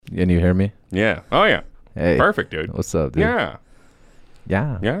Can you hear me? Yeah. Oh, yeah. Hey. Perfect, dude. What's up, dude? Yeah.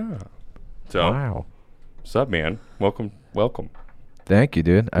 Yeah. Yeah. So, Wow. what's up, man? Welcome. Thank you,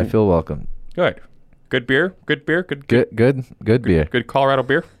 dude. I feel welcome. Good. Good beer? Good beer? Good beer. Good Colorado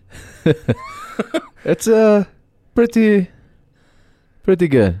beer? It's pretty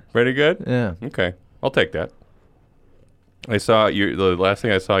good. Pretty good? Yeah. Okay. I'll take that. I saw you. The last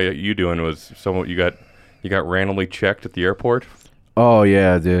thing I saw you doing was you got randomly checked at the airport. Oh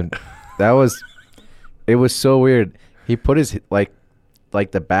yeah, dude. It was so weird. He put his like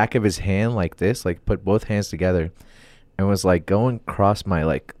the back of his hand like this, like put both hands together, and was like going across my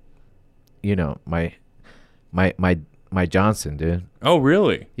my Johnson, dude. Oh,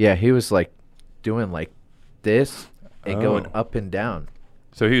 really? Yeah, he was like doing like this and going Oh. up and down.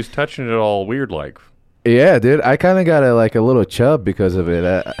 So he was touching it all weird like. Yeah, dude. I kind of got a little chub because of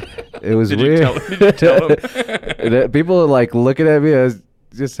it. It was Did weird. you tell him? That people were like looking at me. I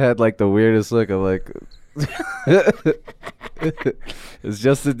just had like the weirdest look. I'm like, it's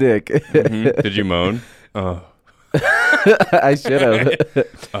just a dick. Mhm. Did you moan? Oh. I should have.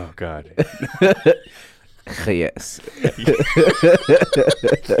 Oh, God. Yes.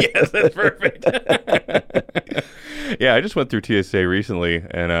 Yes, that's perfect. Yeah, I just went through TSA recently,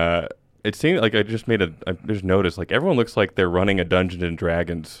 and it seemed like I just noticed like everyone looks like they're running a Dungeons and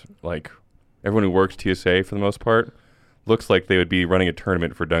Dragons. Like everyone who works TSA for the most part looks like they would be running a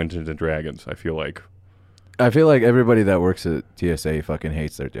tournament for Dungeons and Dragons. I feel like. Everybody that works at TSA fucking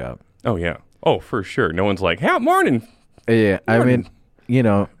hates their job. Oh yeah. Oh, for sure. No one's like, "Hey, morning." Yeah, I Morning.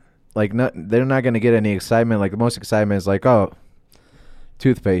 mean, like they're not gonna get any excitement. Like the most excitement is like, oh,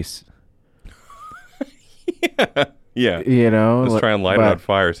 toothpaste. Yeah. Let's Let's try and light it on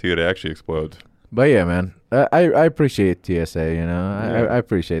fire, see if it actually explodes. But yeah, man, I appreciate TSA. Yeah. I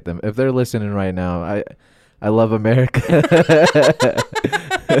appreciate them. If they're listening right now, I love America.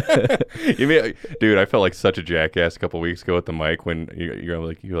 Dude, I felt like such a jackass a couple weeks ago at the mic when you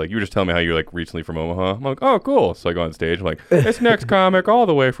were just telling me how you're like recently from Omaha. I'm like, oh, cool. So I go on stage. I'm like, this next comic all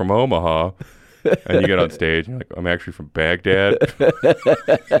the way from Omaha. And you get on stage. And you're like, I'm actually from Baghdad.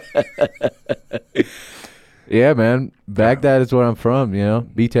 Yeah, man, Baghdad is where I'm from.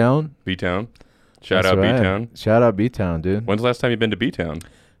 B-town. B-Town. Shout That's out right. B-Town. Shout out B-town, dude. When's the last time you've been to B-Town?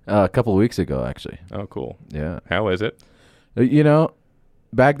 A couple weeks ago, actually. Oh, cool. Yeah. How is it?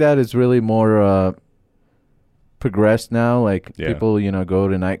 Baghdad is really more progressed now. Like Yeah. people, go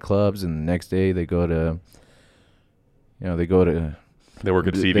to nightclubs, and the next day they go to, they go to. They work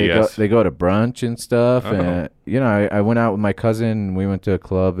at They CVS. go to brunch and stuff, Oh. and I went out with my cousin. And we went to a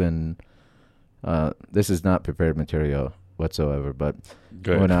club, and this is not prepared material whatsoever. But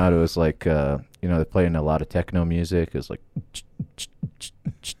Good. went out. It was like they're playing a lot of techno music. It was like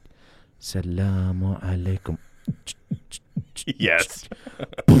Salamu alaikum. Yes.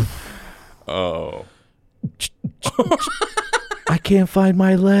 Oh. I can't find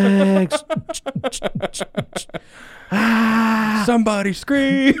my legs. Somebody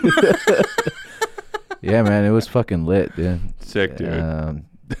scream. Yeah, man, it was fucking lit, dude. Sick, dude.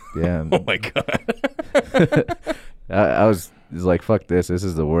 Yeah. Oh, my God. I was like, fuck this. This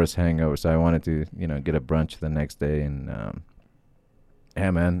is the worst hangover. So I wanted to, get a brunch the next day. And, yeah,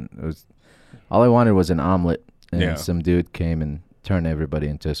 man, it was all I wanted was an omelet. And Yeah. some dude came and turned everybody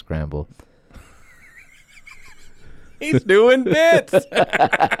into a scramble. He's doing bits.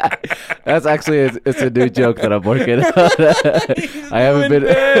 That's actually, it's a new joke that I'm working on. I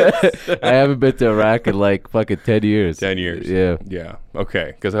haven't been to Iraq in like fucking 10 years. 10 years. Yeah. Yeah.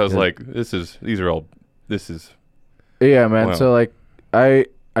 Okay. Because I was Yeah. like, this is. Yeah, man. Wow. So like, I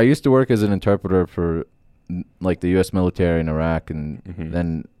used to work as an interpreter for like the U.S. military in Iraq, and Mhm.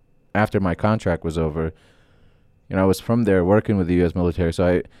 then after my contract was over, I was from there working with the U.S. military.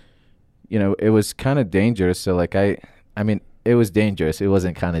 So it was kind of dangerous. So like, I mean, it was dangerous. It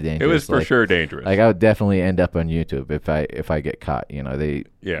wasn't kind of dangerous. It was for like, sure dangerous. Like I would definitely end up on YouTube if I get caught. They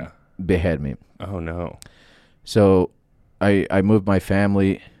Yeah. behead me. Oh, no. So I moved my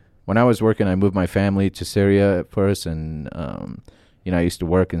family. When I was working, I moved my family to Syria at first, and I used to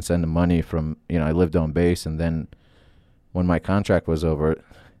work and send them money from, I lived on base, and then when my contract was over,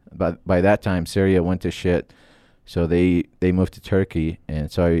 by that time Syria went to shit, so they moved to Turkey,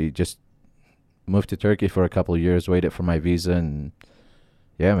 and so I just moved to Turkey for a couple of years, waited for my visa, and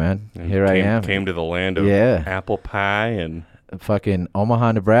yeah, man, And here I am. Came to the land of Yeah. apple pie and Fucking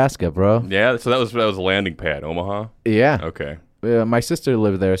Omaha, Nebraska, bro. yeah. So that was a landing pad, Omaha. Yeah. Okay. My sister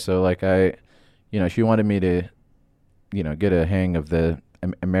lived there, so like she wanted me to, get a hang of the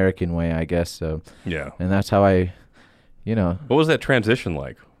American way, I guess. So, Yeah. and that's how I, What was that transition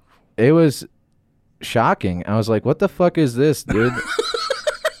like? it was shocking. I was like, what the fuck is this, dude?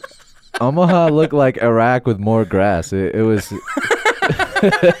 Omaha looked like Iraq with more grass. It was.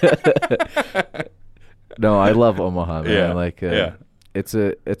 No, I love Omaha, man. Yeah, Like, yeah. it's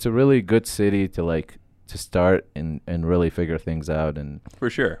a really good city to like to start and really figure things out. And For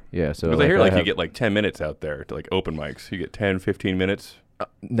sure. yeah, so Because like, I hear like you have- get like 10 minutes out there to like open mics. You get 10, 15 minutes.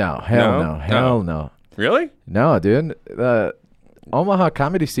 no, hell No? no, hell No. no. Really? No, dude. The Omaha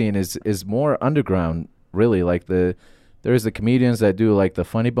comedy scene is more underground, really. Like there's the comedians that do like the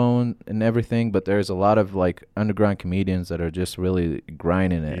Funny Bone and everything, but there's a lot of like underground comedians that are just really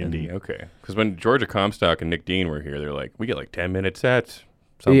grinding it. and- Indie, okay. Because when Georgia Comstock and Nick Dean were here, they're like, we get like 10-minute sets.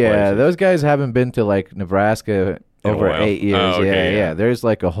 Some yeah, places. those guys haven't been to like Nebraska In a over while. 8 years. Oh, okay, yeah. yeah. There's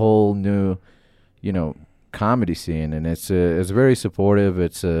like a whole new, comedy scene, and it's very supportive.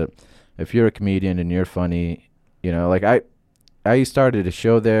 If you're a comedian and you're funny, like I started a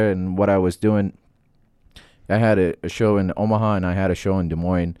show there, and what I was doing, I had a show in Omaha and I had a show in Des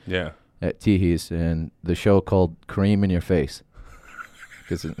Moines Yeah. at Teehees, and the show called Kareem in Your Face,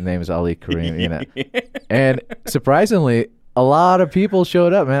 because his name is Ali Kareem, And surprisingly, a lot of people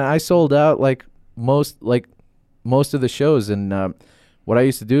showed up, man. I sold out like most of the shows, and what I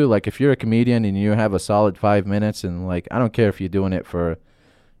used to do, like if you're a comedian and you have a solid 5 minutes, and like I don't care if you're doing it for,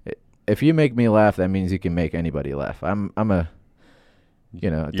 if you make me laugh, that means you can make anybody laugh. I'm a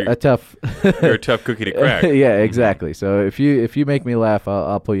a tough. You're a tough cookie to crack. Yeah, exactly. So if you make me laugh,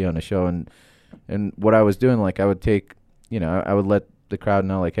 I'll put you on the show. And what I was doing, like I would take, I would let the crowd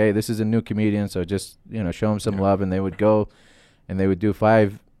know, like, hey, this is a new comedian, so just show them some love, and they would go, and they would do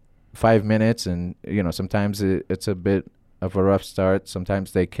 5 minutes, and sometimes it's a bit of a rough start,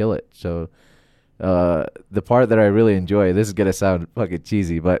 sometimes they kill it. So the part that I really enjoy, this is gonna sound fucking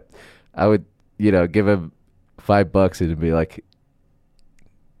cheesy, but I would give him $5 and be like,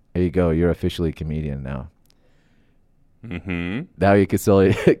 here you go, you're officially a comedian now. Mm-hmm. Now you can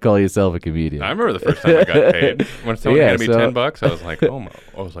call yourself a comedian. I remember the first time I got paid. When someone Yeah, handed me so- $10, I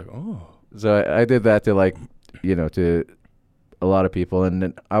was like, oh. So I did that to like, to a lot of people, and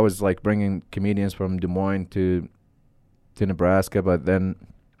then I was like bringing comedians from Des Moines to Nebraska, but then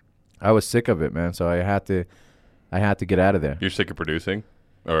I was sick of it, man. So I had to get out of there. You're sick of producing?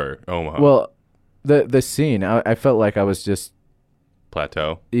 Or Omaha? Well, the scene, I felt like I was just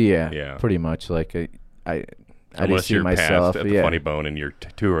Plateau? yeah, pretty much like I didn't Unless see you're myself. past at the Yeah, Funny Bone and you're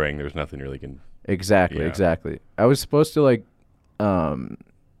touring, there's nothing really can... exactly, Yeah. exactly. I was supposed to like,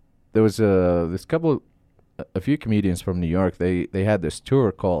 there was a few comedians from New York. They had this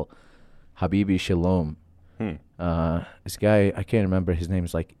tour called Habibi Shalom. This guy, I can't remember his name,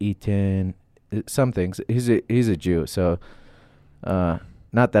 is like Eaton some things. He's a Jew, so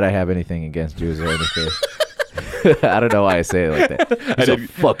not that I have anything against Jews or anything. I don't know why I say it like that. He's a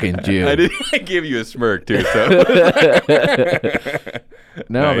fucking Jew. I did give you a smirk too. So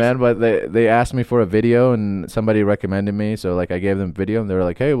No, Nice. man, but they asked me for a video, and somebody recommended me, so like I gave them video, and they were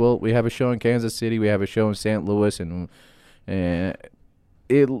like, "Hey, well, we have a show in Kansas City, we have a show in St. Louis," and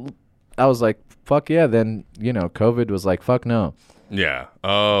I was like, "Fuck yeah!" Then COVID was like, "Fuck no." yeah.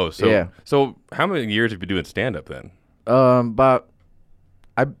 Oh, so Yeah. So how many years have you been doing stand up then? But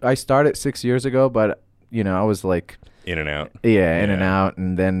I started 6 years ago, but I was like, In and out. yeah, in and Yeah. out,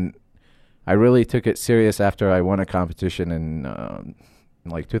 and then I really took it serious after I won a competition in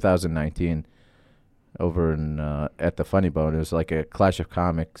like 2019 over in at the Funny Bone. It was like a Clash of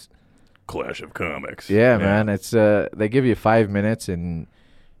Comics. Clash of Comics. Yeah, man. It's they give you 5 minutes and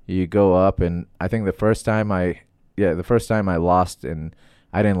you go up, and I think the first time I lost, and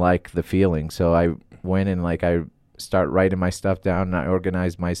I didn't like the feeling, so I went and like I start writing my stuff down, and I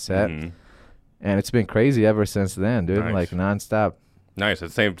organized my set, Mhm. and it's been crazy ever since then, dude. Nice. Like nonstop. Nice.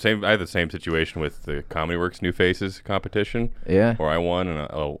 It's same. I had the same situation with the Comedy Works New Faces competition, Yeah. where I won, and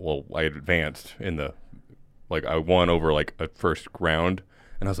I advanced in the, like I won over like a first round,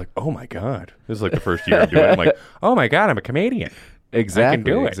 and I was like, oh my god, this is like the first year I'm doing it. I'm like, oh my god, I'm a comedian. Exactly.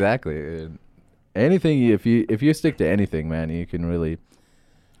 do it. Exactly. And anything, if you stick to anything, man, you can really.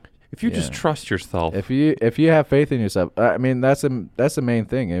 If you just Yeah. trust yourself. If you have faith in yourself, I mean that's the main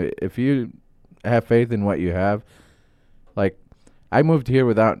thing. If you have faith in what you have, like I moved here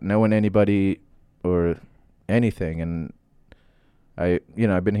without knowing anybody or anything, and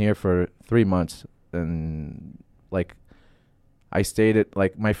I've been here for 3 months, and like I stayed at,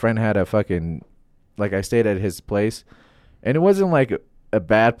 like my friend had a fucking, like I stayed at his place, and it wasn't like a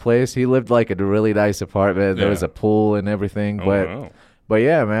bad place. He lived like in a really nice apartment. There was Yeah. a pool and everything, Oh, but. wow. But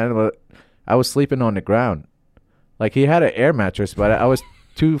yeah, man, I was sleeping on the ground. Like he had an air mattress, but I was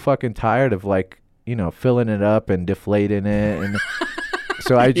too fucking tired of like, filling it up and deflating it. And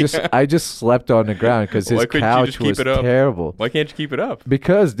So I just slept on the ground because his Why couldn't you couch just keep was it up? terrible. Why can't you keep it up?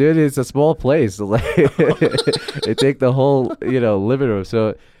 Because, dude, it's a small place. Like, they take the whole, living room.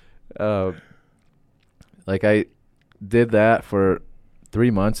 So, like, I did that for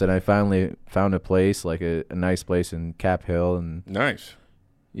 3 months, and I finally found a place, like a nice place in Cap Hill, and Nice.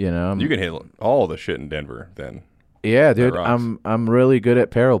 you You can hit all the shit in Denver then. yeah, dude, rocks. I'm really good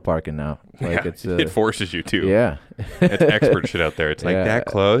at parallel parking now. Like, Yeah, it's it forces you to. yeah. It's expert shit out there. It's like Yeah. that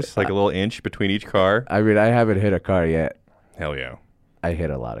close, like a little inch between each car. I mean, I haven't hit a car yet. Hell yeah. I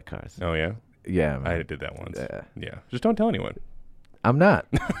hit a lot of cars. Oh yeah. Yeah, man. I did that once. Yeah. Yeah. Just don't tell anyone. I'm not.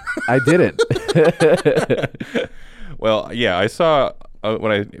 I didn't. Well, yeah, I saw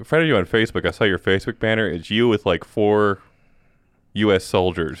when I friended you on Facebook. I saw your Facebook banner. It's you with like 4 U.S.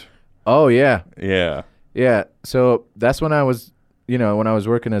 soldiers. Oh yeah. Yeah. Yeah, so that's when I was, when I was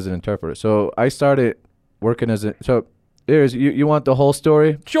working as an interpreter. So I started working so here's, you want the whole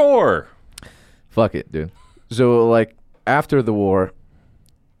story? Sure. Fuck it, dude. So, like, after the war,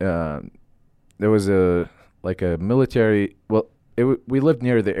 there was a military, well, we lived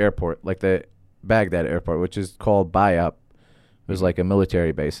near the airport, like the Baghdad airport, which is called Bayap. It was like a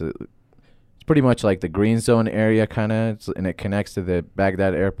military base. It's pretty much like the green zone area, kind of, and it connects to the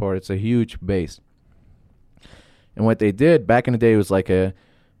Baghdad airport. It's a huge base. And what they did back in the day was like a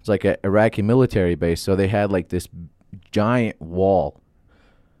Iraqi military base. So they had like this giant wall.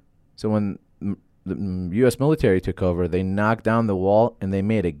 So when the U.S. military took over, they knocked down the wall and they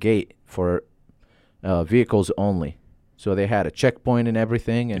made a gate for vehicles only. So they had a checkpoint and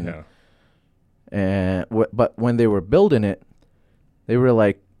everything. And but when they were building it, they were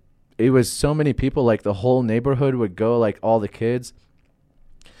like, it was so many people, like the whole neighborhood would go, like all the kids.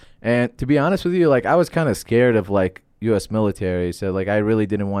 And to be honest with you, like, I was kind of scared of like U.S. military, so like I really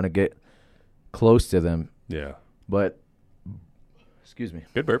didn't want to get close to them. Yeah. But, excuse me.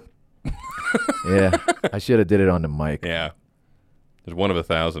 Good burp. Yeah, I should have did it on the mic. Yeah. There's 1 of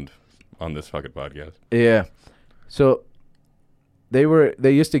 1,000 on this fucking podcast. Yeah. So they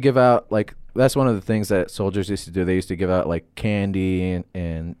used to give out, like, that's one of the things that soldiers used to do. They used to give out like candy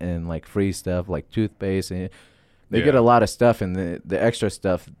and like free stuff, like toothpaste, and they get a lot of stuff, and the extra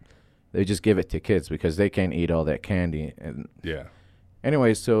stuff they just give it to kids because they can't eat all that candy. And Yeah.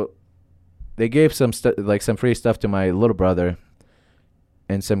 anyway, so they gave some some free stuff to my little brother,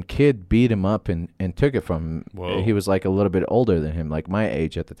 and some kid beat him up and took it from him. Whoa. He was like a little bit older than him, like my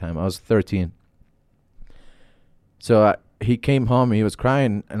age at the time. I was 13. So he came home, he was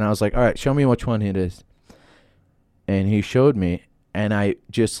crying, and I was like, all right, show me which one it is. And he showed me, and I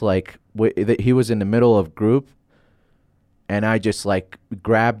just like, he was in the middle of group, and I just like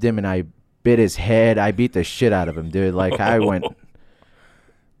grabbed him and I bit his head. I beat the shit out of him, dude. Like I went.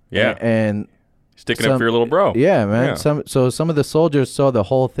 Yeah. And sticking up for your little bro. Yeah, man. Yeah. Some of the soldiers saw the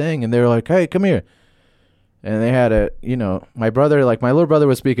whole thing, and they were like, hey, come here. And they had my little brother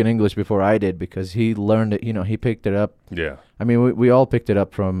was speaking English before I did because he learned it, he picked it up. Yeah. I mean, we all picked it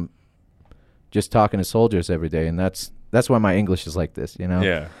up from just talking to soldiers every day, and that's why my English is like this,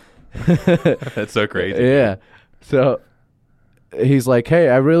 Yeah. That's so crazy. Yeah. So he's like, hey,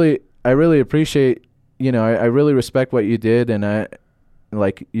 I really appreciate, I really respect what you did, and I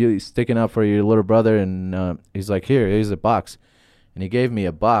like you sticking up for your little brother. And he's like, here's a box, and he gave me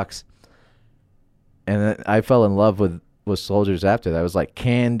a box. And then I fell in love with soldiers after that. It was like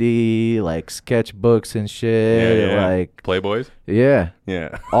candy, like sketchbooks and shit. Yeah. Like Playboys? Yeah.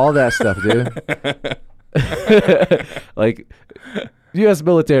 Yeah. All that stuff, dude. Like, U.S.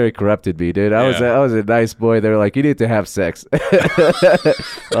 military corrupted me, dude. I was a nice boy. They were like, you need to have sex.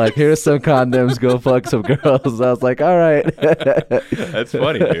 Like, here's some condoms. Go fuck some girls. I was like, all right. That's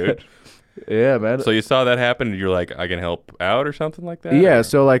funny, dude. Yeah, man. So you saw that happen, and you're like, I can help out or something like that? Yeah. Or?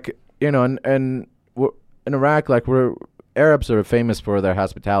 So like, and in Iraq, like Arabs are famous for their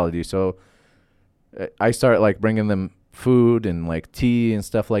hospitality. So I started like bringing them food and like tea and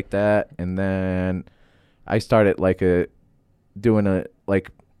stuff like that. And then I started like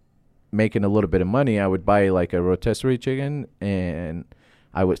making a little bit of money. I would buy like a rotisserie chicken and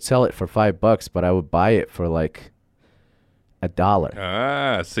I would sell it for $5, but I would buy it for like $1.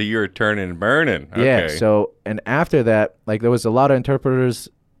 Ah, so you're turning and burning. Okay. Yeah. So, and after that, like there was a lot of interpreters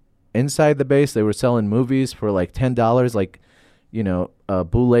inside the base. They were selling movies for like $10, like,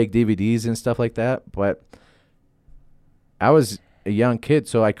 bootleg DVDs and stuff like that. But I was a young kid,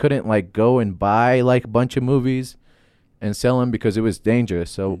 so I couldn't like go and buy like a bunch of movies and sell them because it was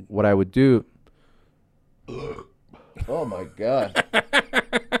dangerous. So what I would do. Oh my God.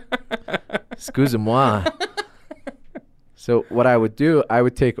 Excusez-moi. So what I would do, I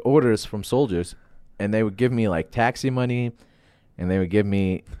would take orders from soldiers, and they would give me like taxi money, and they would give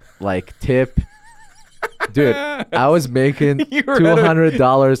me like tip. Dude, I was making You were at a-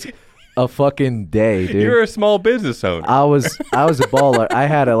 $200 a fucking day, dude. You're a small business owner. I was a baller. I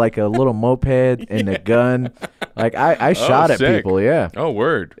had a little moped and a gun. Like I shot at sick. people. Yeah, Oh,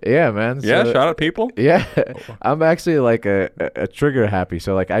 word. yeah, man. Yeah, So- shot at people? Yeah, I'm actually like a trigger happy.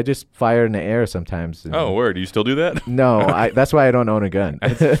 So like I just fire in the air sometimes. and- Oh, word. You still do that? no, that's why I don't own a gun.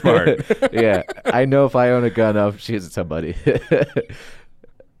 That's smart. Yeah, I know if I own a gun, I'll shoot at somebody.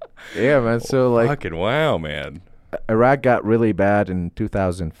 Yeah, man. So like Fucking wow, man. Iraq got really bad in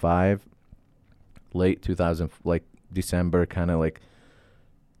 2005, late 2000, like December, kind of like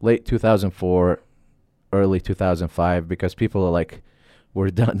late 2004, early 2005, because people are like were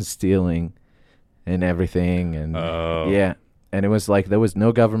done stealing and everything, and Oh. yeah, and it was like there was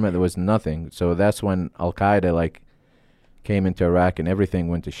no government, there was nothing. So that's when Al Qaeda like came into Iraq and everything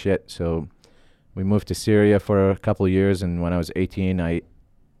went to shit. So we moved to Syria for a couple of years, and when I was 18, I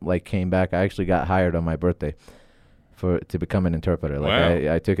like came back. I actually got hired on my birthday to become an interpreter. Like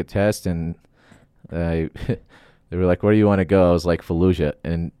Wow. I took a test, and they were like, "Where do you want to go?" I was like, "Fallujah,"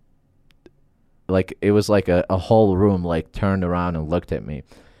 and like it was like a whole room like turned around and looked at me,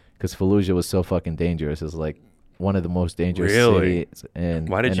 because Fallujah was so fucking dangerous. It's like one of the most dangerous Really? cities in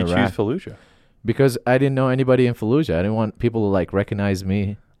Why did in you Iraq. choose Fallujah? Because I didn't know anybody in Fallujah. I didn't want people to like recognize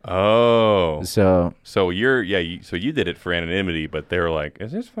me. Oh. So So so you did it for anonymity, but they were like,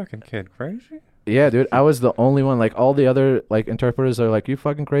 is this fucking kid crazy? yeah, dude, I was the only one. Like all the other like interpreters are like, "You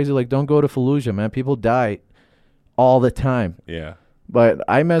fucking crazy! Like don't go to Fallujah, man. People die all the time." Yeah. But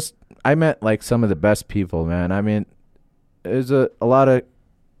I met like some of the best people, man. I mean, there's a lot of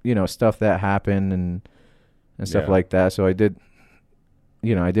stuff that happened and stuff Yeah. like that. So I did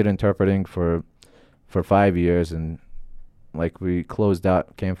interpreting for 5 years, and like we closed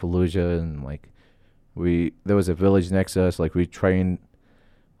out Camp Fallujah, and like there was a village next to us. Like we trained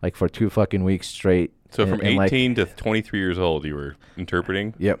like for 2 fucking weeks straight. So from and, 18 to 23 years old, you were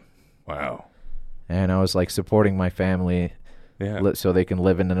interpreting? Yep. Wow. And I was like supporting my family Yeah. so they can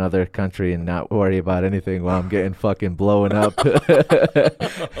live in another country and not worry about anything while I'm getting fucking blown up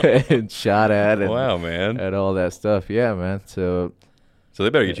and shot at and, Wow, man. and all that stuff. Yeah, man. So So they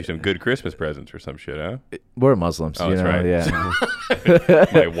better get you some good Christmas presents or some shit, huh? we're Muslims, Oh, you know. that's right. Yeah.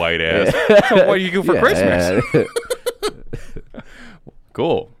 My white ass. So what do you do for Yeah. Christmas?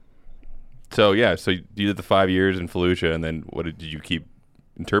 Cool. So yeah, so you did the 5 years in Fallujah, and then did you keep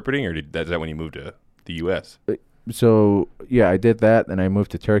interpreting, or is that when you moved to the U.S.? So yeah, I did that, and I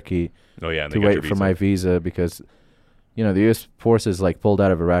moved to Turkey Oh yeah, and they to got your wait for visa. my visa because, the U.S. forces like pulled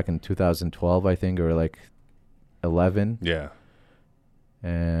out of Iraq in 2012, I think, or like 11. Yeah.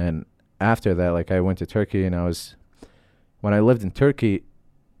 And after that, like I went to Turkey, and when I lived in Turkey,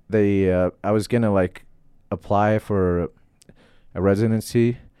 I was gonna like apply for a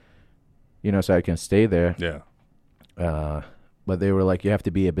residency, so I can stay there. Yeah. But they were like, you have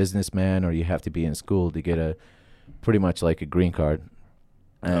to be a businessman or you have to be in school to get pretty much like a green card.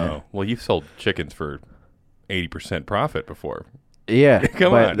 Oh well, you've sold chickens for 80% profit before. Yeah,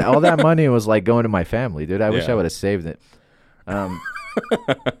 Come but on. all that money was like going to my family, dude. I wish Yeah. I would have saved it.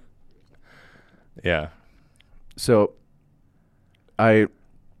 Yeah. So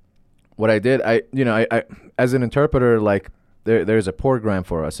what I did, I as an interpreter, like there's a program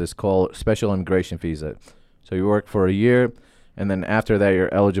for us. It's called Special Immigration Visa. So you work for a year, and then after that,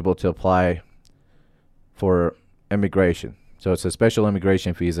 you're eligible to apply for immigration. So it's a special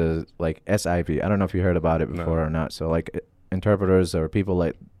immigration visa, like SIV. I don't know if you heard about it before No. or not. So like interpreters or people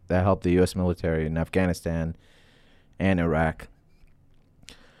like that help the U.S. military in Afghanistan and Iraq.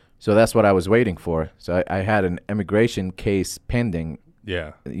 So that's what I was waiting for. So I had an immigration case pending,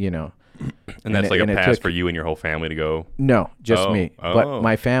 Yeah. And that's it- like a and it pass took- for you and your whole family to go. No, just Oh, me. oh. But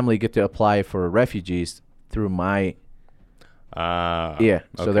my family get to apply for refugees through my Yeah.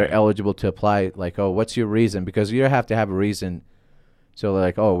 So they're eligible to apply. Like, oh, what's your reason? Because you have to have a reason. So they're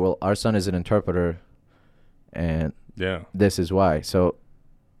like, oh, well, our son is an interpreter, and Yeah. this is why. So,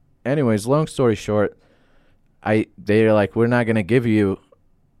 anyways, long story short, they're like, we're not gonna give you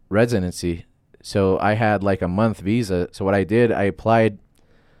residency. So I had like a month visa. So what I did, I applied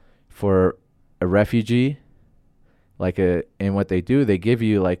for a refugee, and what they do, they give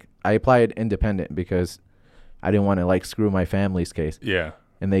you like, I applied independent because I didn't want to like screw my family's case. Yeah.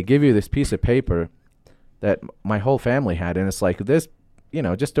 And they give you this piece of paper that my whole family had, and it's like this,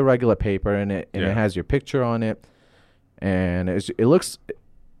 just a regular paper, and it Yeah. has your picture on it, and it looks,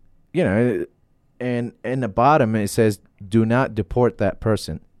 and in the bottom it says, "Do not deport that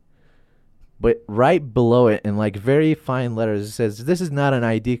person." But right below it, in like very fine letters, it says, "This is not an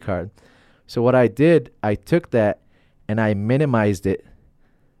ID card." So what I did, I took that and I minimized it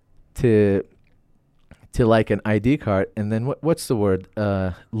to like an ID card, and then what's the word?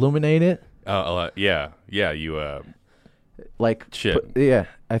 Illuminate it. Yeah. You Like shit. yeah,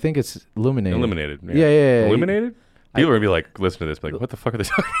 I think it's illuminated. Eliminated. Yeah. Illuminated. People are gonna be like, listen to this, like, what the fuck are they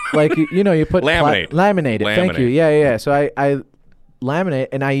talking? Like you put Laminate. laminate it. Thank you. Laminate. Yeah. So I laminate,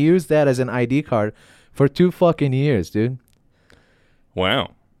 and I used that as an ID card for 2 fucking years, dude.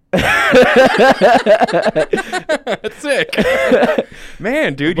 Wow. That's sick.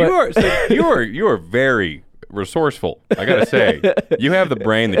 Man, dude, you are very resourceful. I gotta say, you have the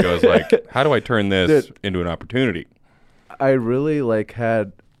brain that goes like, how do I turn this into an opportunity? I really like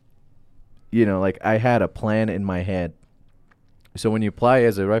had, like I had a plan in my head. So when you apply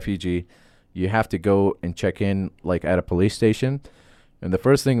as a refugee, you have to go and check in like at a police station, and the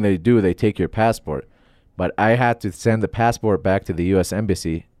first thing they do, they take your passport. But I had to send the passport back to the U.S.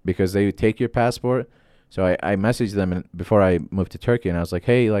 Embassy because they would take your passport. So I messaged them before I moved to Turkey, and I was like,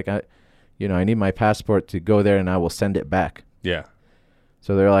 hey, like I need my passport to go there, and I will send it back. Yeah.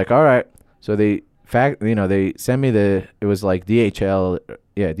 So they're like, all right. So they sent me it was like DHL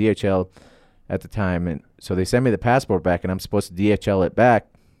at the time, and so they sent me the passport back, and I'm supposed to DHL it back.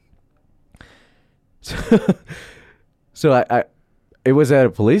 So I it was at a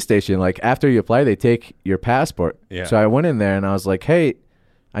police station. Like after you apply, they take your passport. Yeah. So I went in there and I was like, hey,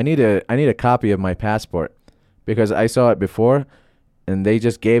 I need a copy of my passport because I saw it before, and they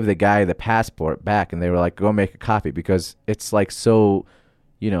just gave the guy the passport back, and they were like, go make a copy because it's like so,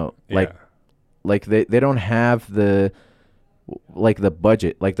 like they don't have the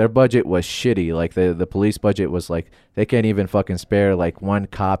budget. Like their budget was shitty. Like the police budget was like they can't even fucking spare like 1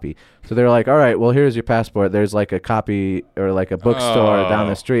 copy. So they're like, all right, well, here's your passport. There's like a copy or like a bookstore down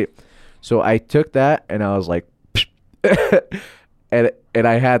the street. So I took that and I was like, and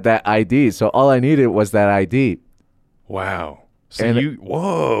I had that ID. So all I needed was that ID. Wow. So and,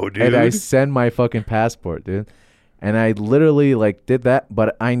 whoa, dude. And I sent my fucking passport, dude. And I literally like did that.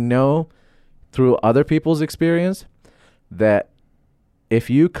 But I know through other people's experience that if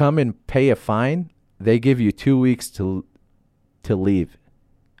you come and pay a fine, they give you 2 weeks to leave.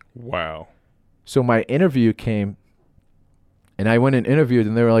 Wow. So my interview came, and I went and interviewed,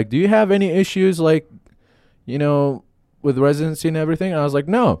 and they were like, do you have any issues, like, with residency and everything? And I was like,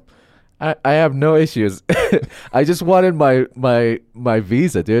 no, I have no issues. I just wanted my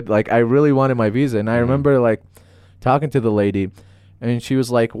visa, dude. Like, I really wanted my visa. And I remember, like, talking to the lady, and she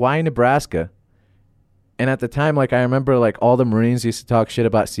was like, why Nebraska? And at the time, like, I remember, like, all the Marines used to talk shit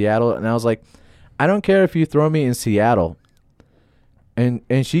about Seattle. And I was like, I don't care if you throw me in Seattle. And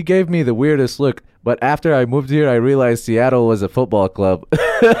she gave me the weirdest look. But after I moved here, I realized Seattle was a football club.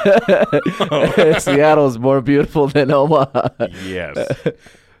 Seattle's more beautiful than Omaha. Yes.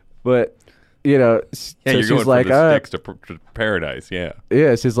 But, yeah, so you're she's going like, from the all right. sticks to paradise, yeah.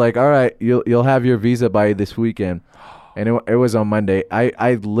 Yeah, she's like, all right, you'll have your visa by this weekend. And it was on Monday.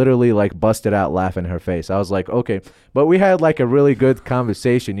 I literally like busted out laughing in her face. I was like, okay. But we had like a really good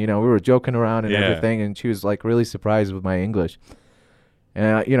conversation. We were joking around and everything. And she was like really surprised with my English. And,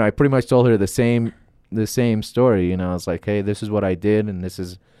 I pretty much told her the same story. I was like, hey, this is what I did. And this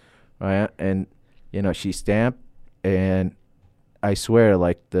is, right. And, she stamped. And I swear,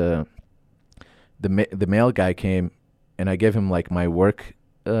 like the mail guy came, and I gave him like my work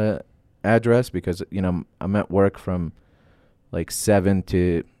address because, I'm at work from like 7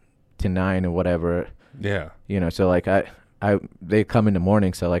 to 9 or whatever. Yeah. So like they come in the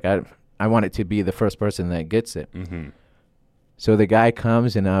morning. So like I want it to be the first person that gets it. Mm-hmm. So the guy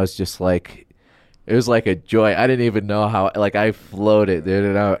comes, and I was just like, it was like a joy. I didn't even know how, like I floated, dude.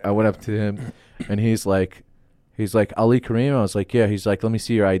 And I went up to him, and he's like, Ali Kareem? I was like, yeah. He's like, let me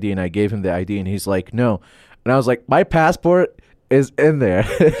see your ID. And I gave him the ID, and he's like, no. And I was like, my passport is in there.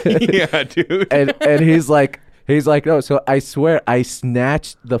 Yeah, dude. and he's like, no. So I swear I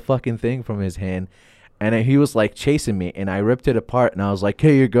snatched the fucking thing from his hand, and he was like chasing me, and I ripped it apart, and I was like,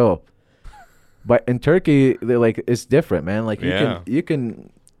 here you go. But in Turkey, they're like, it's different, man. Like you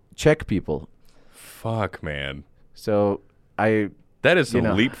can check people. Fuck, man. So that is some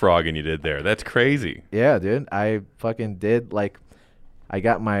leapfrogging you did there. That's crazy. Yeah, dude. I fucking did, like, I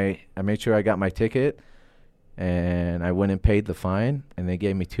made sure I got my ticket, and I went and paid the fine, and they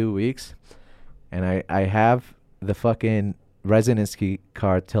gave me 2 weeks. And I have the fucking residency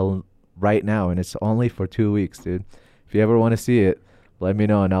card till right now, and it's only for 2 weeks, dude. If you ever want to see it, let me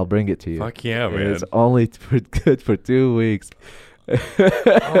know, and I'll bring it to you. Fuck yeah, man. It's only good for 2 weeks.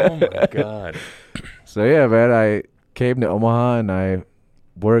 Oh, my God. So, yeah, man, I came to Omaha, and I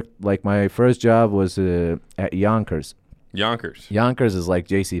worked, like, my first job was at Yonkers. Yonkers. Yonkers is like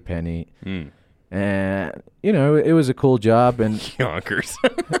JCPenney. And it was a cool job, and Yonkers.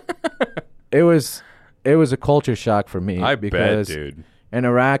 it was a culture shock for me. I because bet, dude. in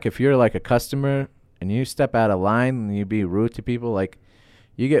Iraq, if you're like a customer and you step out of line and you be rude to people, like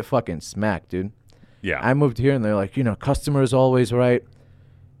you get fucking smacked, dude. Yeah. I moved here and they're like, customer is always right.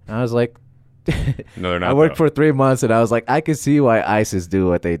 And I was like, No, they're not. I worked though. for 3 months and I was like, I can see why ISIS do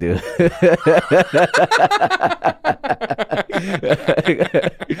what they do.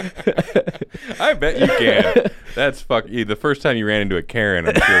 I bet you can. That's the first time you ran into a Karen,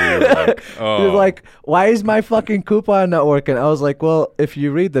 I'm sure you were like, oh. He's like, why is my fucking coupon not working? I was like, well, if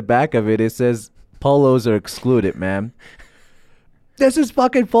you read the back of it, it says polos are excluded, man. This is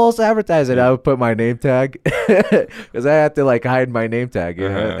fucking false advertising. I would put my name tag because I had to like hide my name tag,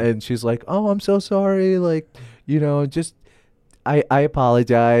 And she's like, "Oh, I'm so sorry. Like, just I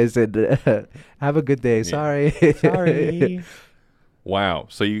apologize and have a good day. Sorry, Sorry." Wow.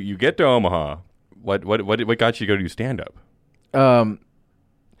 So you get to Omaha. What got you to go do stand up?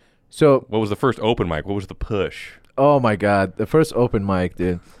 So What was the first open mic? What was the push? oh my god, the first open mic,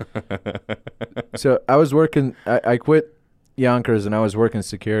 dude. So I was working. I quit Yonkers and I was working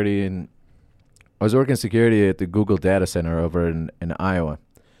security at the Google data center over in Iowa.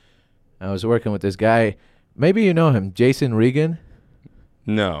 I was working with this guy. Maybe you know him, Jason Regan.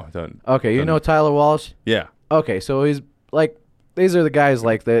 No, don't. Okay, you know Tyler Walsh. Yeah. Okay, so he's like, these are the guys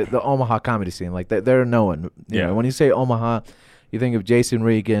like the Omaha comedy scene. Like they're known. You know, when you say Omaha, you think of Jason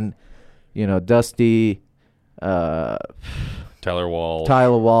Regan, Dusty, Tyler Walsh.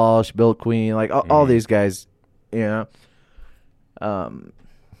 Tyler Walsh, Bill Queen, like all these guys.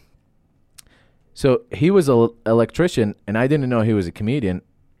 So he was an electrician, and I didn't know he was a comedian.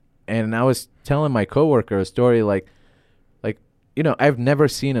 And I was telling my coworker a story like, I've never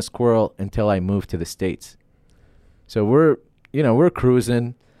seen a squirrel until I moved to the States. So we're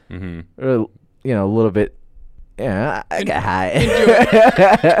cruising, a little bit. Yeah, I got high.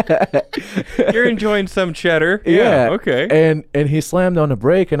 You're enjoying some cheddar. Yeah. Okay. And he slammed on the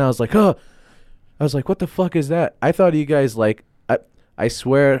brake, and I was like, oh. I was like, what the fuck is that? I thought you guys like, I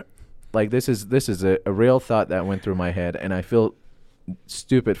swear, like this is a real thought that went through my head, and I feel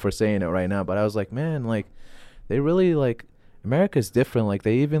stupid for saying it right now, but I was like, man, like they really like America's different. Like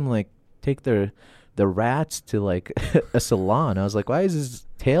they even like take the rats to like a salon. I was like, why is his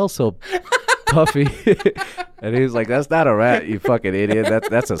tail so puffy? And he was like, that's not a rat, you fucking idiot.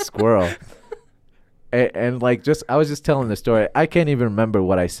 That's a squirrel. And like I was just telling the story. I can't even remember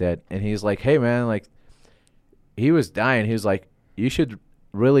what I said. And he's like, hey man, like he was dying. He was like, you should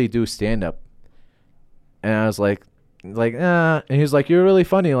really do stand up. And I was like, nah. And he's like, you're really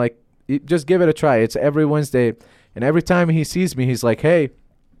funny. Like, just give it a try. It's every Wednesday. And every time he sees me, he's like, hey,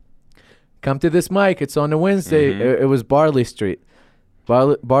 come to this mic. It's on a Wednesday. It was Barley Street.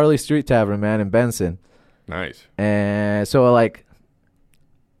 Barley Street Tavern, man, in Benson. Nice. And so, like,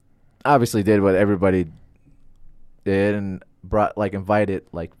 obviously did what everybody did and invited,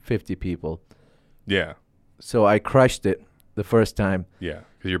 50 people. Yeah. So I crushed it the first time. Yeah,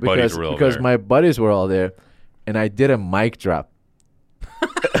 because your buddies were all because there. my buddies were all there, and I did a mic drop.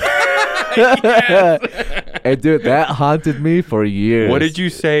 And dude, that haunted me for years. What did you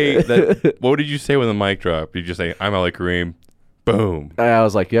say? What did you say when the mic dropped? Did you just say, "I'm Ali Kareem"? Boom. I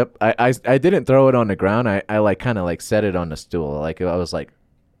was like, "Yep." I didn't throw it on the ground. I kind of set it on the stool. Like I was like,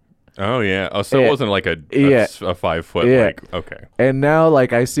 "Oh yeah." Oh, so it wasn't like a 5 foot. Yeah. Like, okay. And now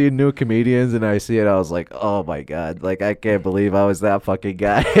I see new comedians and I see it. I was like, oh my god! Like I can't believe I was that fucking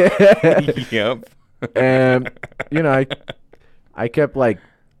guy. Yep. And I kept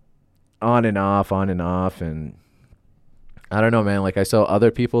on and off, and I don't know, man. I saw other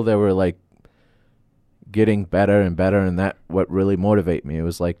people that were getting better and better, and that what really motivated me. It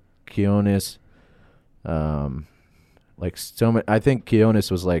was Keonis, so many. I think Keonis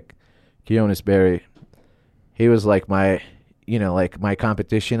was Keonis Berry. He was my, my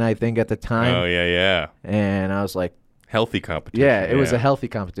competition. I think at the time. Oh yeah. And I was like, healthy competition. yeah, it was a healthy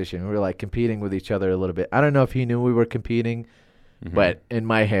competition. We were competing with each other a little bit. I don't know if he knew we were competing. But in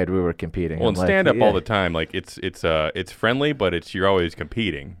my head, we were competing. Well, in stand up all the time, it's friendly, but you're always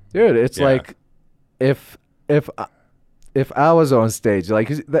competing. Dude, it's if I was on stage,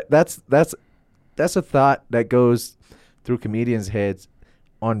 that's a thought that goes through comedians' heads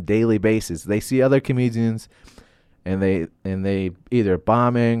on daily basis. They see other comedians, and they either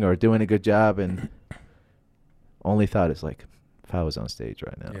bombing or doing a good job, and only thought is if I was on stage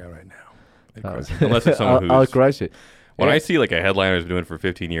right now. Yeah, right now. Unless it's someone I'll crush it. When I see a headliner who's been doing it for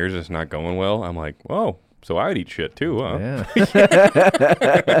 15 years and it's not going well, I'm like, whoa, so I'd eat shit too, huh? Yeah.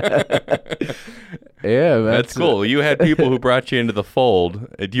 Yeah, That's cool. You had people who brought you into the fold.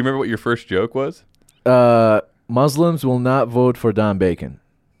 Do you remember what your first joke was? Muslims will not vote for Don Bacon.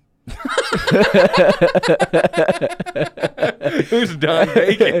 Who's Don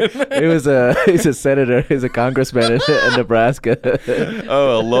Bacon? He's a senator. He's a congressman in Nebraska.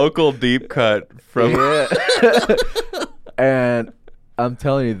 Oh, a local deep cut from. Yeah. And I'm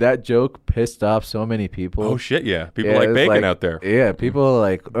telling you, that joke pissed off so many people. Oh shit! Yeah, people Yeah, like it was bacon out there. Yeah, people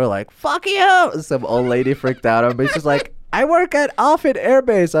are like, "Fuck you!" Some old lady freaked out on me. She's like, "I work at Offutt Air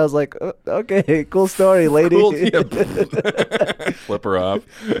Base." I was like, "Okay, cool story, lady." Cool, yeah. Flip her off.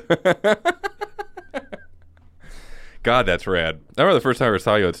 God, that's rad. I remember the first time I ever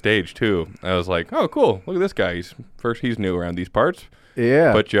saw you on stage too. I was like, "Oh, cool! Look at this guy. He's new around these parts."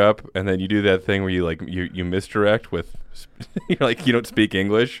 Yeah. Put you up, and then you do that thing where you misdirect with, you're like you don't speak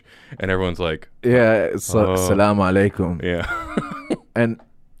English, and everyone's like, Yeah. Salam alaikum. yeah, And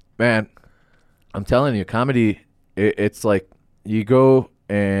man, I'm telling you, comedy, it's like you go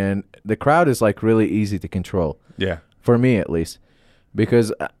and the crowd is like really easy to control. yeah, For me at least,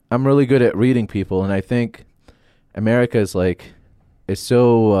 because I'm really good at reading people, and I think America is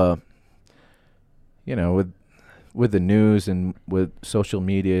so with the news and with social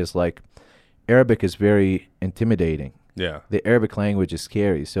media is like Arabic is very intimidating. yeah, The Arabic language is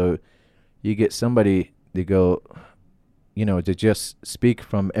scary, so you get somebody to go, to just speak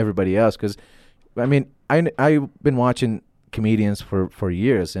from everybody else. Because I mean, I've been watching comedians for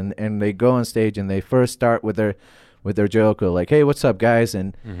years, and they go on stage and they first start with their joke or like, "Hey, what's up, guys?"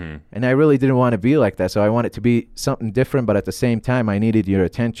 And I really didn't want to be like that, so I wanted to be something different, but at the same time, I needed your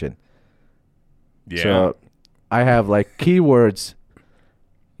attention. yeah. So I have like keywords,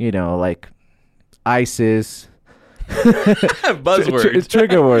 like ISIS. Buzzwords.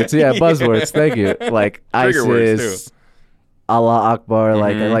 Trigger words, yeah, buzzwords. Thank you. Like Trigger words, ISIS, Allah Akbar,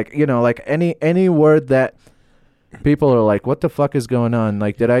 like any word that people are like, what the fuck is going on?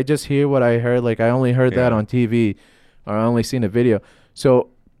 Like, did I just hear what I heard? Like, I only heard that Yeah. on TV, or I only seen a video. So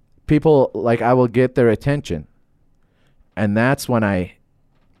people like I will get their attention, and that's when I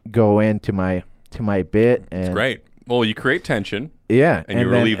go into my bit. And It's great. Well, you create tension. yeah, And you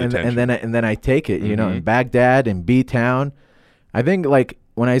then, relieve the tension. and then I take it, in Baghdad and B Town. I think like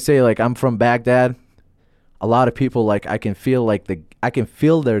when I say like I'm from Baghdad, a lot of people like I can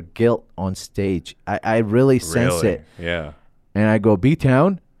feel their guilt on stage. I really sense it, Yeah. and I go B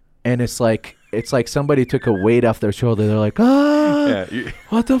Town, and it's like somebody took a weight off their shoulder. They're like, ah, Yeah.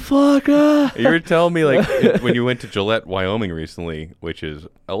 what the fuck? Ah. You were telling me like when you went to Gillette, Wyoming recently, which is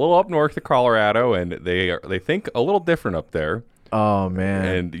a little up north of Colorado, and they think a little different up there. Oh man,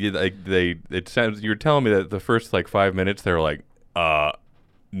 And it sounds, you were telling me that the first like 5 minutes they were like,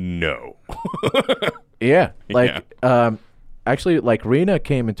 no. yeah, like actually, like Rena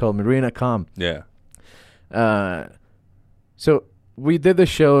came and told me, Rena Kam. Yeah. So we did the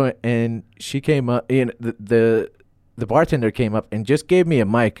show, and she came up, and the bartender came up and just gave me a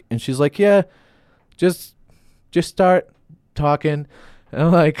mic, and she's like, "Yeah, just start talking." And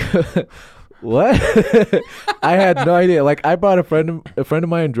I'm like, "What?" I had no idea. Like, I brought a friend of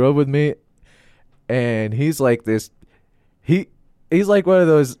mine drove with me, and he's like this. He's like one of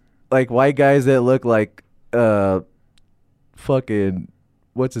those like white guys that look like fucking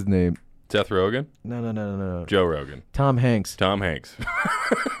what's his name? Seth Rogen? No. Joe Rogan. Tom Hanks. Tom Hanks.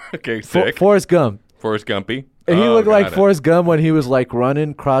 Okay, sick. Forrest Gump. Forrest Gumpy. And he looked like got it. Forrest Gump when he was like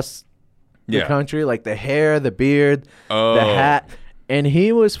running across the Yeah. country, like the hair, the beard, Oh. the hat. And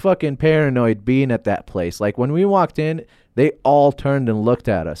he was fucking paranoid being at that place. Like when we walked in, they all turned and looked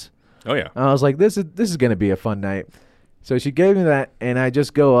at us. Oh, yeah. And I was like, this is gonna be a fun night. So she gave me that, and I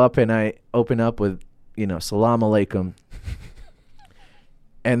just go up and I open up with, Salam Alaikum.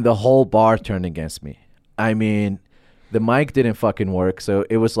 And the whole bar turned against me. I mean, the mic didn't fucking work, so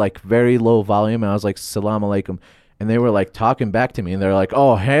it was like very low volume. And I was like, Salam Alaikum. And they were like talking back to me, and they're like,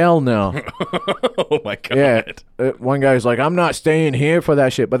 oh, hell no. Oh, my God. Yeah. One guy was like, I'm not staying here for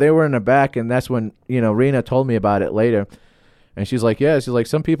that shit. But they were in the back, and that's when, Rena told me about it later. And she's like, yeah. She's like,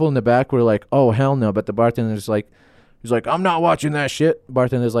 some people in the back were like, oh, hell no. But the bartender's like, he's like, I'm not watching that shit.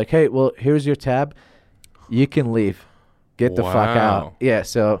 Bartender's like, hey, well, here's your tab. You can leave. Get the fuck out. Wow. Yeah,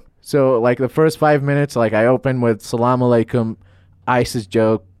 so like the first 5 minutes, like I opened with Salam Alaikum, ISIS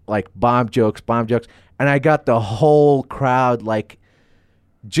joke, like bomb jokes, and I got the whole crowd like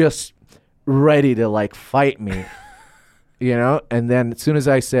just ready to like fight me, And then as soon as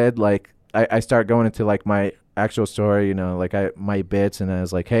I said like I start going into like my actual story, like my bits, and I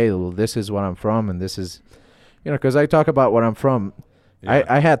was like, hey, well, this is what I'm from, and this is, because I talk about what I'm from. Yeah.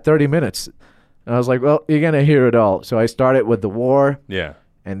 I had 30 minutes. And I was like, well, you're going to hear it all. So I started with the war, Yeah.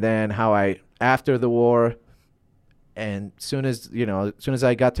 and then how I after the war, and as soon as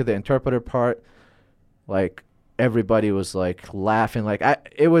I got to the interpreter part, like everybody was like laughing. Like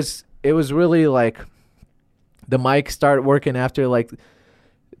it was really like the mic started working after like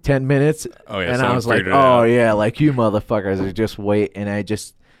 10 minutes. Oh yeah, and I was like, figured it out. yeah, like you motherfuckers just wait. And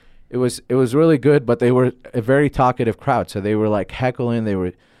it was really good, but they were a very talkative crowd. So they were like heckling. They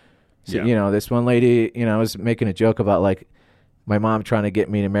were, this one lady, I was making a joke about like my mom trying to get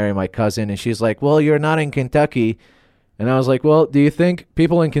me to marry my cousin. And she's like, well, you're not in Kentucky. And I was like, well, do you think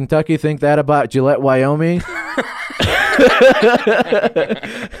people in Kentucky think that about Gillette, Wyoming?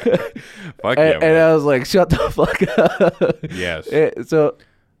 Fuck And I was like, shut the fuck up. Yes. So,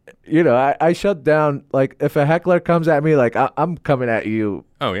 I shut down. Like, if a heckler comes at me, like, I'm coming at you.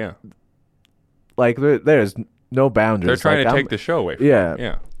 Oh yeah. Like, there's no boundaries. They're trying like, to take the show away from Yeah. you.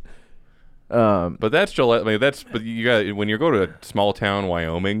 Yeah. But that's Gillette. I mean, but you got when you go to a small town,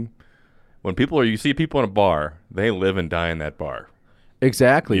 Wyoming, when you see people in a bar, they live and die in that bar.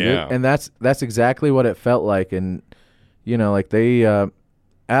 Exactly. Yeah. Dude. And that's exactly what it felt like. And, like they,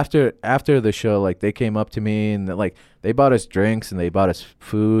 after the show, like they came up to me and like they bought us drinks and they bought us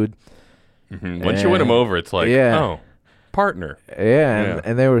food. Mm-hmm. Once you win them over, it's like, oh, partner. Yeah.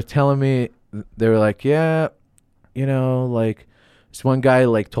 And they were telling me, they were like, yeah, like this one guy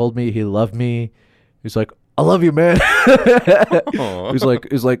like told me he loved me. He's like, I love you, man. He's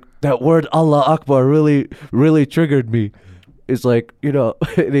like that word Allah Akbar really, really triggered me. It's like,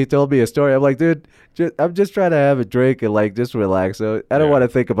 and he told me a story. I'm like, dude, I'm just trying to have a drink and like just relax. So I don't want to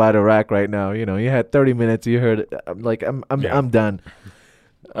think about Iraq right now. You had 30 minutes. You heard it. I'm like, I'm done.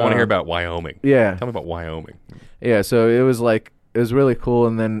 I want to hear about Wyoming. Yeah. Tell me about Wyoming. Yeah. So it was really cool.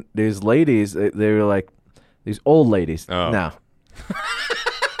 And then these ladies, they were like, these old ladies. Oh. No.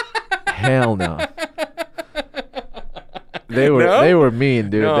 Hell no. They were mean,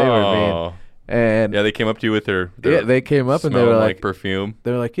 dude. No. They were mean. And yeah, they came up to you with their they came up and they were like perfume.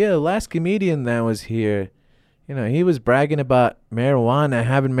 They were like, yeah, the last comedian that was here, he was bragging about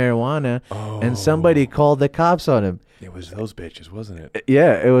having marijuana, and somebody called the cops on him. It was those bitches, wasn't it?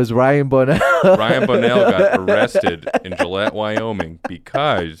 Yeah, it was Ryan Bonnell. Ryan Bonnell got arrested in Gillette, Wyoming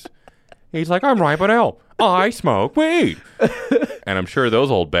because he's like, I'm Ryan Bonnell. I smoke weed. And I'm sure those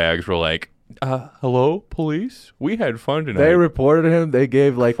old bags were like, hello, police? We had fun tonight. They reported him. They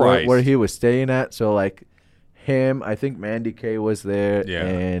gave like where Christ. he was staying at. So like him, I think Mandy K was there, Yeah.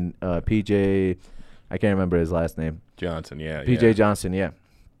 and PJ, I can't remember his last name. Johnson, yeah. PJ yeah. Johnson, yeah.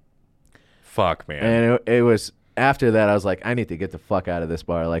 Fuck, man. And it was after that I was like, I need to get the fuck out of this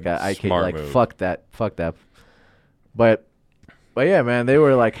bar. Like I can't, Smart like move. fuck that. But yeah, man, they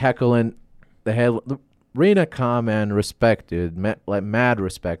were like heckling. They had Rena Kah, man, respect, dude. Like mad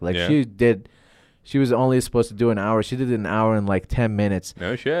respect. Like Yeah. she was only supposed to do an hour. She did an hour in like 10 minutes.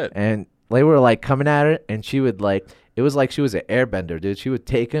 No shit. And they were like coming at her, and she would like, it was like she was an airbender, dude. She would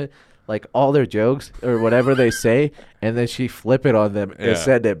take it, like all their jokes or whatever they say, and then she flip it on them and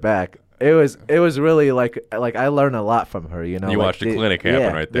send it back. It was really like I learned a lot from her, You like watched a clinic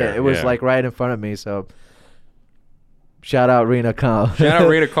happen right there. Yeah, it was like right in front of me. So shout out Rena Kah. Shout out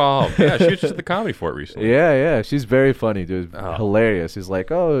Rita Call. Yeah, she was just at the Comedy Fort recently. Yeah, she's very funny, dude. Oh. Hilarious. She's like,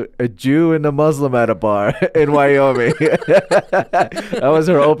 oh, a Jew and a Muslim at a bar in Wyoming. That was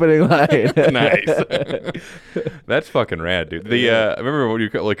her opening line. Nice. That's fucking rad, dude. I remember when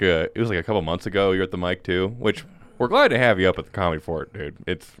it was like a couple months ago. You were at the mic too, which we're glad to have you up at the Comedy Fort, dude.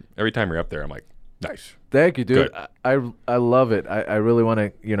 It's every time you're up there, I'm like, nice. Thank you, dude. Good. I love it. I really want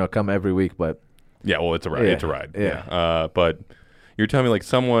to come every week, but Yeah, well, it's a ride. Yeah, It's a ride. yeah. But you're telling me like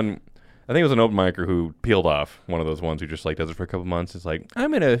someone, I think it was an open micer who peeled off, one of those ones who just like does it for a couple months. It's like,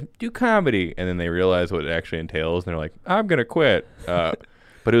 I'm gonna do comedy, and then they realize what it actually entails, and they're like, I'm gonna quit. But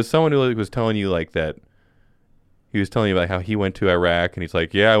it was someone who like, was telling you like that. He was telling you about how he went to Iraq, and he's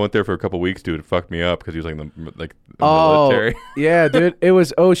like, yeah, I went there for a couple weeks, dude. It fucked me up because he was like in the military. Yeah, dude. It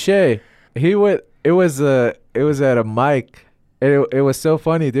was O'Shea. He went. It was at a mic, and it was so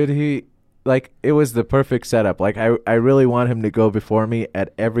funny, dude. It was the perfect setup. Like I really want him to go before me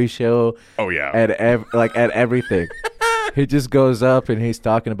at every show. Oh yeah. At everything. He just goes up and he's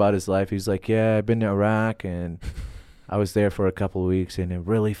talking about his life. He's like, yeah, I've been to Iraq and I was there for a couple of weeks and it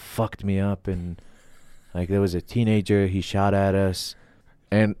really fucked me up. And like there was a teenager, he shot at us,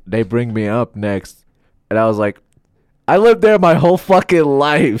 and they bring me up next, and I was like, I lived there my whole fucking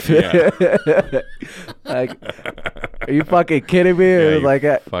life. Yeah. Like, are you fucking kidding me? Yeah, It was you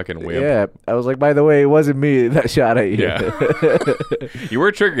like, fucking wimp. yeah. I was like, by the way, it wasn't me that shot at you. Yeah. You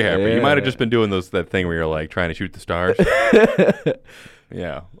were trigger happy. You might have Yeah. just been doing that thing where you're like trying to shoot the stars.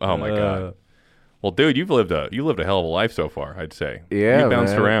 Yeah. Oh my god. Well, dude, you lived a hell of a life so far. I'd say. Yeah, you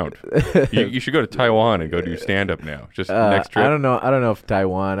bounced man. around. You should go to Taiwan and go do stand up now. Just next trip. I don't know if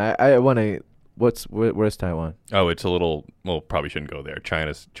Taiwan. I want to. Where's Taiwan? Oh, it's a little. Well, probably shouldn't go there.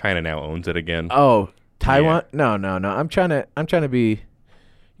 China now owns it again. Oh, Taiwan? No. I'm trying to be.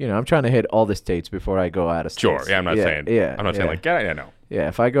 I'm trying to hit all the states before I go out of states. Sure. Yeah, I'm not saying. Yeah. I'm not saying like get out. Yeah, no. Yeah,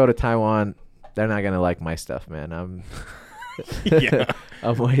 if I go to Taiwan, they're not gonna like my stuff, man. I'm. Yeah.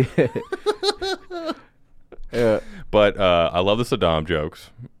 I'm way. Yeah. But I love the Saddam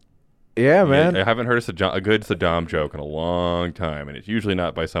jokes. Yeah, man. I haven't heard a good Saddam joke in a long time, and it's usually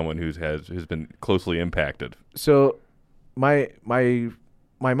not by someone who's been closely impacted. So, my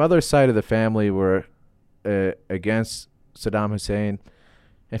mother's side of the family were against Saddam Hussein,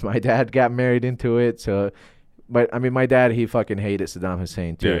 and my dad got married into it. So, but I mean, my dad, he fucking hated Saddam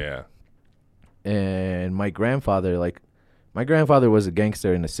Hussein too. Yeah. And my grandfather was a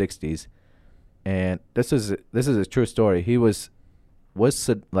gangster in the '60s, and this is a true story. He was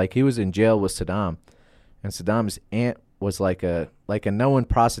in jail with Saddam, and Saddam's aunt was like a known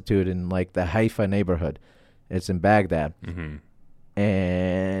prostitute in like the Haifa neighborhood. It's in Baghdad. Mm-hmm.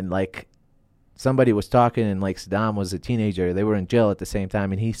 And like somebody was talking, and like Saddam was a teenager. They were in jail at the same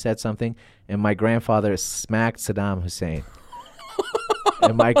time, and he said something, and my grandfather smacked Saddam Hussein.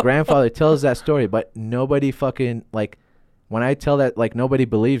 And my grandfather tells that story, but nobody fucking, like, when I tell that, like, nobody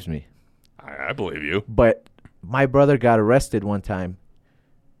believes me. I believe you. But my brother got arrested one time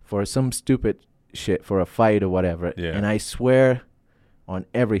for some stupid shit, for a fight or whatever. Yeah. And I swear on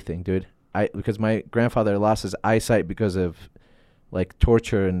everything, dude. Because my grandfather lost his eyesight because of, like,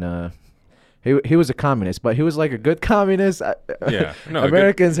 torture and he was a communist, but he was like a good communist. Yeah, no,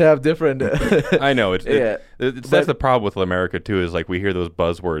 Americans have different. I know Yeah, that's the problem with America too. Is like we hear those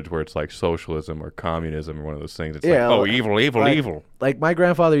buzzwords where it's like socialism or communism or one of those things. It's Yeah, like like- evil. Like my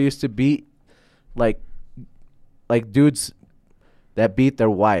grandfather used to beat, like dudes that beat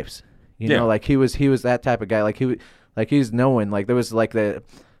their wives. You Yeah. know, like he was that type of guy. Like he's known. Like there was like the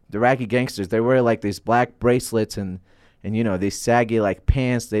Iraqi gangsters. They wear like these black bracelets and these saggy like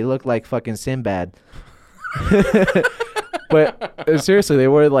pants. They look like fucking Sinbad. But seriously, they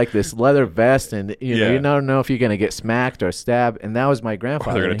wear like this leather vest, and you don't know if you're gonna get smacked or stabbed. And that was my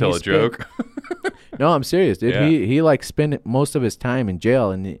grandfather. They're gonna tell a joke. No, I'm serious, dude. Yeah. He like spent most of his time in jail,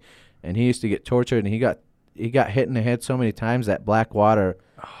 and he used to get tortured, and he got hit in the head so many times that black water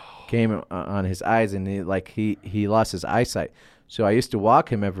came on his eyes, and he lost his eyesight. So I used to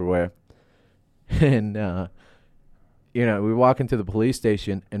walk him everywhere, and we walk into the police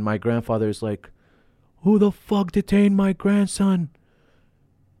station, and my grandfather's like, "Who the fuck detained my grandson?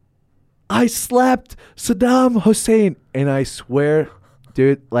 I slapped Saddam Hussein." And I swear,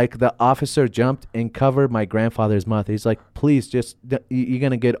 dude, like the officer jumped and covered my grandfather's mouth. He's like, "Please, just you're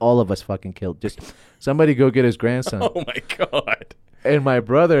gonna get all of us fucking killed. Just somebody go get his grandson." Oh my god. And my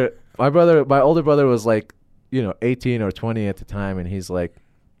older brother was like, 18 or 20 at the time, and he's like,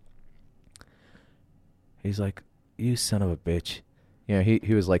 "You son of a bitch."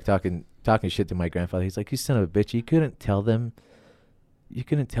 He was like talking shit to my grandfather. He's like, "You son of a bitch, you couldn't tell them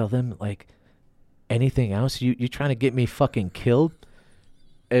like anything else? You trying to get me fucking killed?"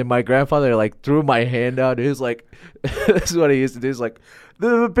 And my grandfather like threw my hand out. He was like, this is what he used to do. He's like,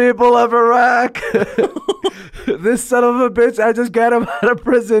 "The people of Iraq, this son of a bitch, I just got him out of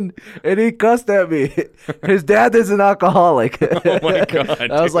prison, and he cussed at me. His dad is an alcoholic." Oh my god.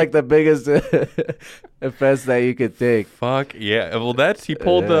 That was like the biggest offense that you could take. Fuck yeah. Well, he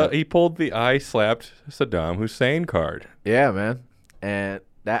pulled the I slapped Saddam Hussein card. Yeah, man. And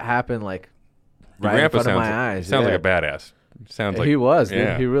that happened like Your right in grandpa front of my sounds eyes. Sounds yeah. like a badass. Sounds like He was, dude.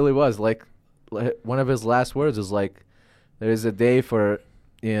 yeah. He really was. Like one of his last words was like, "There's a day for,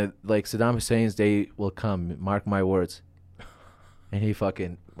 like Saddam Hussein's day will come. Mark my words." And he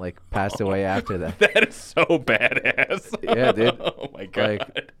fucking like passed away after that. That is so badass. Yeah, dude. Oh my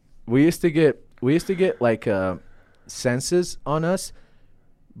god. Like, we used to get like census on us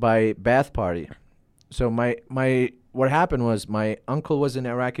by Ba'ath Party. So what happened was my uncle was in the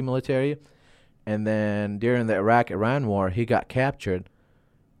Iraqi military, and then during the Iraq-Iran war, he got captured.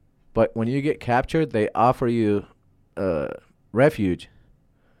 But when you get captured, they offer you refuge.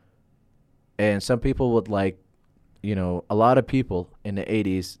 And some people would like, a lot of people in the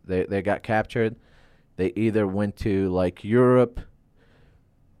 80s, they got captured. They either went to like Europe.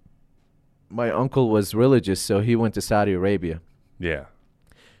 My uncle was religious, so he went to Saudi Arabia. Yeah.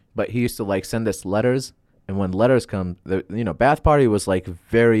 But he used to like send us letters, and when letters come, Ba'ath Party was like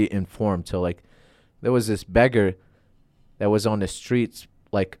very informed. So like, there was this beggar that was on the streets,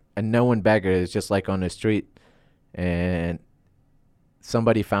 like a known beggar is just like on the street, and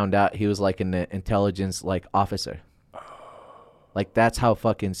somebody found out he was like an intelligence like officer. Like that's how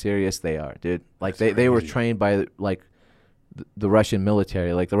fucking serious they are, dude. Like they were trained by like the Russian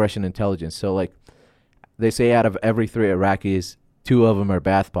military, like the Russian intelligence. So like they say out of every 3 Iraqis, 2 of them are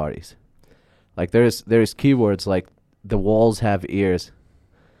bath parties. Like there's keywords like the walls have ears.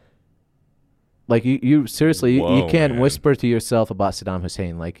 Like you seriously, you can't whisper to yourself about Saddam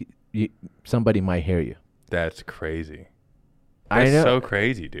Hussein. Like somebody might hear you. That's crazy. I That's know. so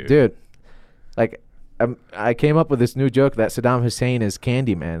crazy, dude. Dude, like I came up with this new joke that Saddam Hussein is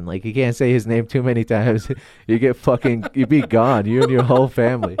Candyman. Like you can't say his name too many times. You be gone. You and your whole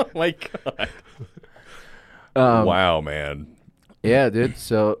family. Oh my God. Wow, man. Yeah, dude.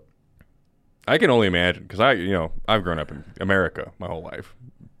 So I can only imagine because I've grown up in America my whole life,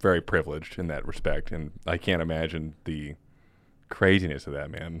 very privileged in that respect, and I can't imagine the craziness of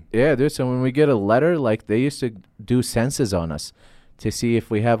that, man. yeah, dude. So when we get a letter, like they used to do census on us to see if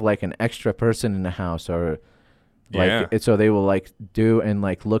we have like an extra person in the house or like so they will like do and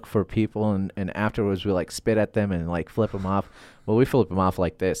like look for people and afterwards we like spit at them and like flip them off. Well, we flip them off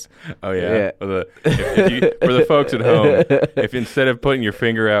like this. Oh yeah. For the folks at home, if instead of putting your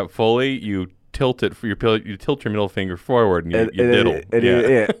finger out fully, you tilt it for you tilt your middle finger forward and you diddle.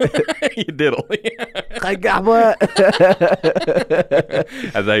 You diddle. I got what?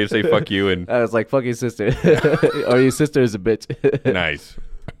 That's how you say fuck you and I was like fuck your sister. Or your sister is a bitch. Nice.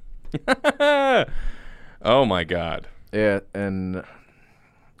 Oh my God. Yeah, and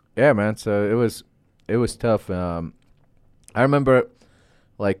yeah, man. So it was tough. I remember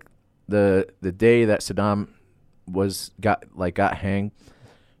like the day that Saddam got hanged,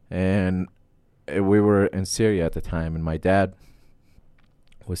 and we were in Syria at the time, and my dad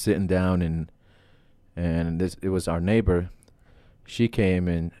was sitting down, and it was our neighbor. She came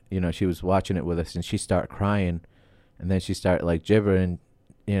and she was watching it with us, and she started crying, and then she started like gibbering.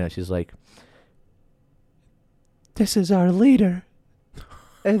 She's like, "This is our leader,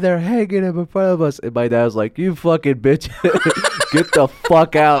 and they're hanging him in front of us." And my dad was like, "You fucking bitch, get the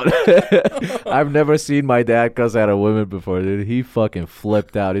fuck out." I've never seen my dad cuss at a woman before, dude. He fucking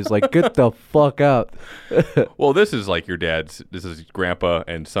flipped out. He's like, "Get the fuck out." Well, this is like your dad's. This is grandpa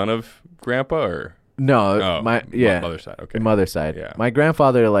and son of grandpa, or no? Mother's side. Okay, mother's side. Yeah, my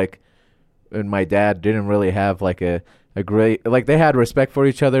grandfather and my dad didn't really have like a great they had respect for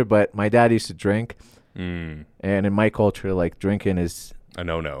each other, but my dad used to drink. And in my culture, like drinking is a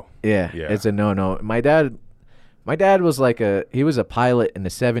no-no. Yeah, it's a no-no. My dad was he was a pilot in the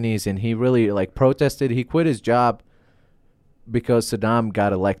 70s, and he really like protested. He quit his job because Saddam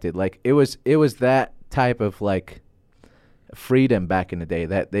got elected. Like it was that type of like freedom back in the day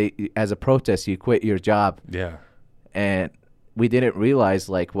that they, as a protest, you quit your job. Yeah. And we didn't realize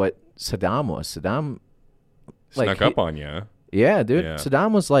like what Saddam was. Saddam snuck up on you. Yeah, dude. Yeah.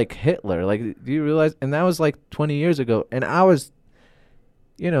 Saddam was like Hitler. Like, do you realize? And that was like 20 years ago. And I was,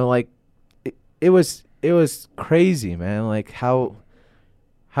 like, it was crazy, man. Like how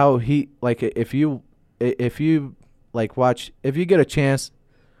he, like, if you like watch, if you get a chance,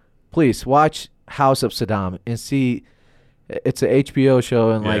 please watch House of Saddam and see. It's an HBO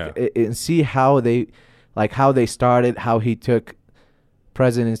show, and and see how they started, how he took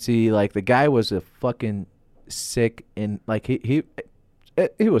presidency. Like the guy was a fucking sick, and like he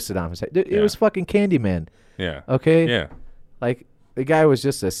was Saddam Hussein. It was fucking Candyman. Yeah. Okay. Yeah. Like the guy was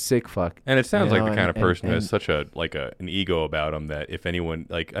just a sick fuck. And it sounds like the kind of person who has such an ego about him that if anyone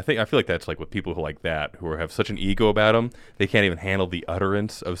I feel like that's like with people who like that who have such an ego about them, they can't even handle the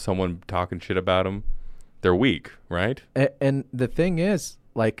utterance of someone talking shit about them. They're weak, right? And the thing is,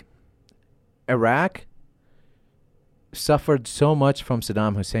 like, Iraq suffered so much from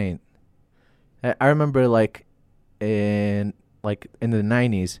Saddam Hussein. I remember, like in the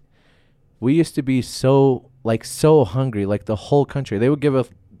 90s, we used to be so hungry, like the whole country. They would give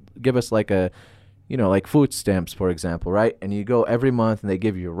us like like food stamps, for example, right? And you go every month, and they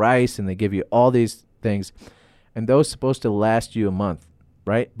give you rice, and they give you all these things, and those supposed to last you a month,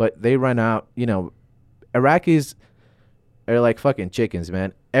 right? But they run out, Iraqis are like fucking chickens,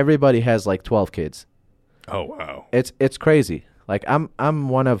 man. Everybody has like 12 kids. Oh wow. It's crazy. Like I'm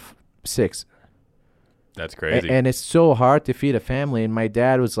one of 6. That's crazy. And it's so hard to feed a family, and my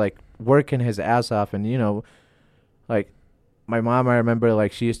dad was like working his ass off, and like my mom, I remember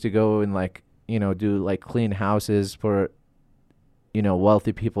like she used to go and like do like clean houses for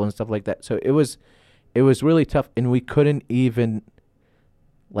wealthy people and stuff like that. So it was really tough, and we couldn't even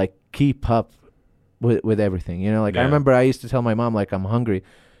like keep up with everything, like I remember I used to tell my mom like I'm hungry,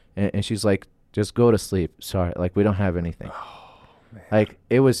 and she's like, just go to sleep. Sorry, like we don't have anything. Oh, man. Like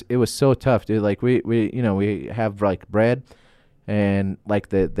it was so tough, dude. Like we have like bread, and like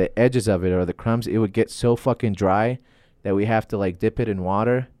the edges of it or the crumbs, it would get so fucking dry that we have to like dip it in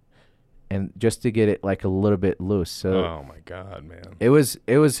water and just to get it like a little bit loose. So Oh my god, man. it was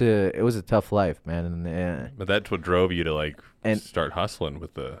a tough life, man. And But that's what drove you to like And- start hustling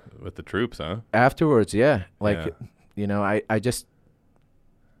with the troops, huh? afterwards, yeah, like Yeah. you know, I just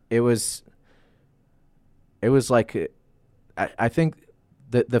it was like I think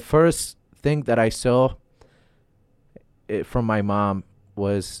the first thing that I saw from my mom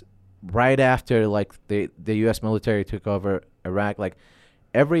was right after like the U.S. military took over Iraq. Like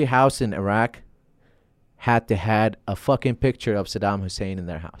every house in Iraq had a fucking picture of Saddam Hussein in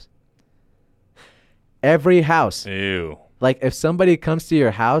their house. Every house. Ew. Like if somebody comes to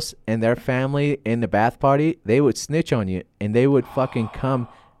your house and their family in the bath party, they would snitch on you and they would fucking come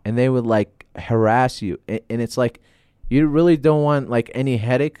and they would like harass you. And it's like you really don't want like any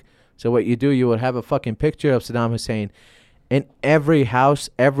headache. So what you do, you would have a fucking picture of Saddam Hussein in every house,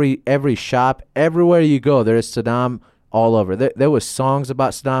 every shop, everywhere you go. There's Saddam all over. There was songs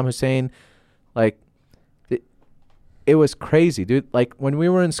about Saddam Hussein. Like it was crazy, dude. Like when we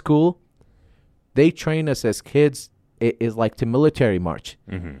were in school, they trained us as kids. It is like to military march.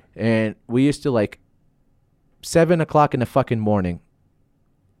 Mm-hmm. And we used to like 7 o'clock in the fucking morning.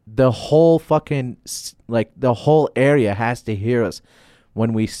 The whole fucking like the whole area has to hear us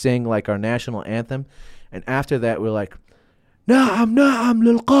when we sing like our national anthem. And after that, we're like, "Na'am, na'am,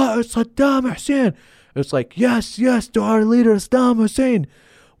 lilqa'id Saddam Hussein." It's like, yes, yes, to our leader Saddam Hussein,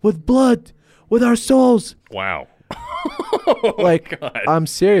 with blood, with our souls. Wow. Like, God. I'm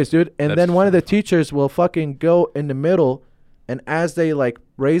serious, dude. And That's then one of the teachers will fucking go in the middle, and as they like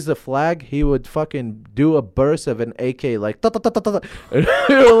raise the flag, he would fucking do a burst of an AK, like, ta ta ta ta ta. And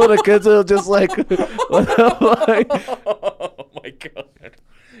the little kids will just like, what the fuck? Oh my god.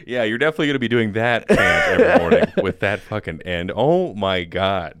 Yeah, you're definitely gonna be doing that chant every morning with that fucking end. Oh my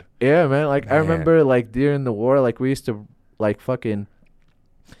god. Yeah, man. Like I Man. remember, like during the war, like we used to, like fucking,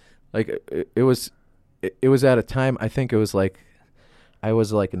 like it was at a time. I think it was like, I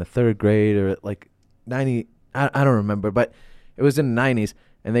was like in the third grade or like 90. I don't remember, but it was in the 90s,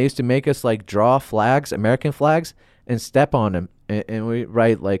 and they used to make us like draw flags, American flags, and step on them, and we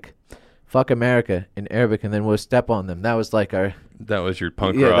write like "fuck America" in Arabic, and then we'll step on them. That was like our That was your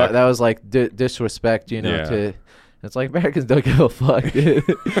punk yeah. rock. That was like disrespect, you know. Yeah. To it's like Americans don't give a fuck. Dude.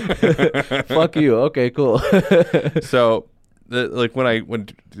 Fuck you. Okay, cool. So, like when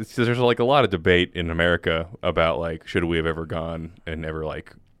there's like a lot of debate in America about like should we have ever gone and ever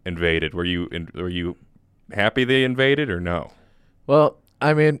like invaded? Were you happy they invaded or no? Well,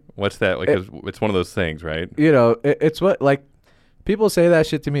 I mean, What's that like? 'Cause it's one of those things, right? you know, it's what like people say that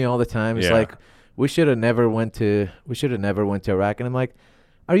shit to me all the time. It's Yeah. like we should have never went to Iraq, and I'm like,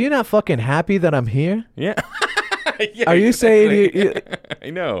 are you not fucking happy that I'm here? Yeah. Yeah, Are you saying exactly. I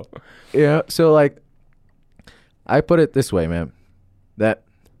know. You know, so like, I put it this way, man, that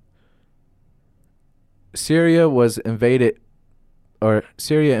Syria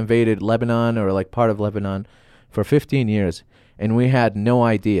invaded Lebanon or like part of Lebanon for 15 years, and we had no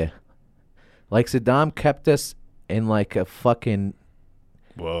idea. Like Saddam kept us in like a fucking,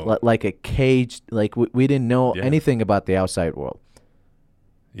 Whoa. like a cage. Like we didn't know Yeah. anything about the outside world.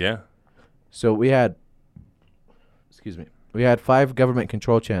 Yeah. So we had 5 government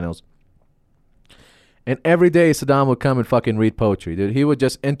control channels. And every day Saddam would come and fucking read poetry, dude. He would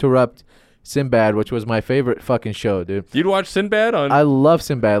just interrupt Sinbad, which was my favorite fucking show, dude. You'd watch Sinbad on. I love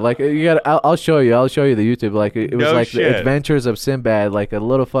Sinbad. Like you got, I'll show you the YouTube. Like it was No like shit. the Adventures of Sinbad, like a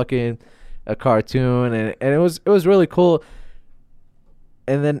little fucking a cartoon, and it was really cool.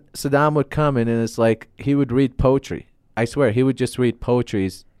 And then Saddam would come in, and it's like he would read poetry. I swear, he would just read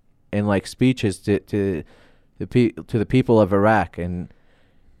poetries and like speeches to the people of Iraq, and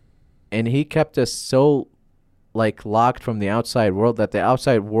he kept us so like locked from the outside world that the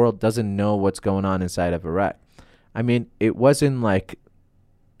outside world doesn't know what's going on inside of Iraq. I mean, it wasn't like,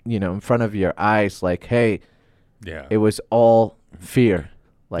 you know, in front of your eyes, like, hey, yeah. it was all fear.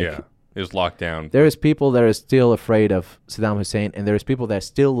 Like, Yeah. It was locked down. there is people that are still afraid of Saddam Hussein, and there's people that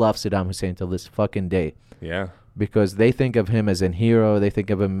still love Saddam Hussein till this fucking day Yeah. because they think of him as a hero. They think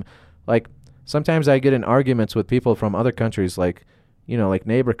of him like, sometimes I get in arguments with people from other countries, like, you know, like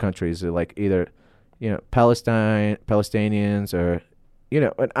neighbor countries, like either, you know, Palestinians, or, you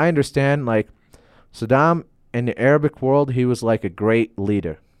know, and I understand, like, Saddam in the Arabic world, he was like a great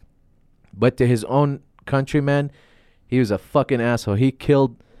leader. But to his own countrymen, he was a fucking asshole. He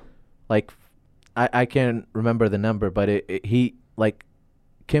killed, like, I can't remember the number, but he, like,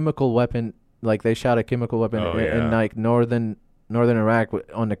 chemical weapon, like, they shot a chemical weapon Oh, in, yeah. like, northern Iraq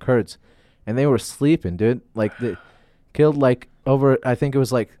on the Kurds. And they were sleeping, dude. Like, killed like over. I think it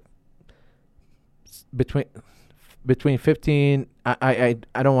was like between 15. I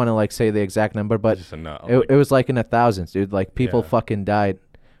don't want to like say the exact number, but Just enough. it was like in the thousands, dude. Like people Yeah. fucking died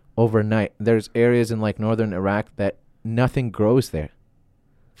overnight. There's areas in like northern Iraq that nothing grows there.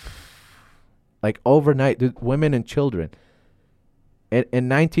 Like overnight, dude, women and children. In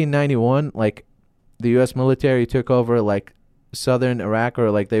 1991, like the U.S. military took over like southern Iraq, or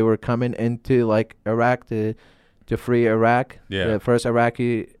like they were coming into like Iraq to free Iraq. Yeah. The first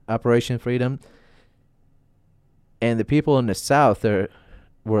Iraqi Operation Freedom. And the people in the south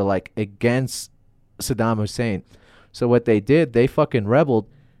were like against Saddam Hussein. So what they did, they fucking rebelled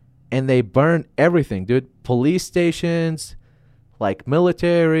and they burned everything, dude. Police stations, like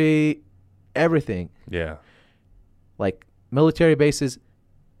military, everything. Yeah. Like military bases.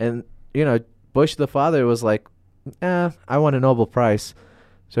 And, you know, Bush the father was like, I want a Nobel Prize.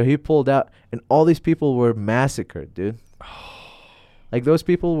 So he pulled out, and all these people were massacred, dude. Like those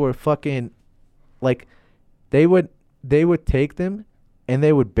people were fucking, like, they would take them and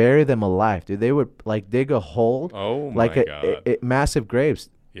they would bury them alive, dude. They would like dig a hole, Oh my like God. massive graves,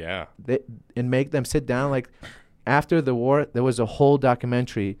 Yeah. and make them sit down. Like after the war, there was a whole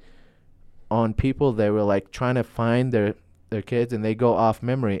documentary on people that were like trying to find their kids, and they go off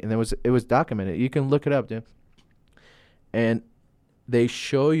memory, and it was documented. You can look it up, dude. And they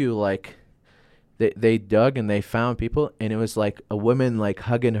show you like they dug and they found people, and it was like a woman like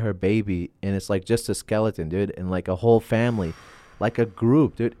hugging her baby, and it's like just a skeleton, dude, and like a whole family, like a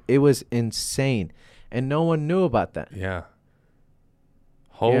group, dude. It was insane, and no one knew about that. Yeah.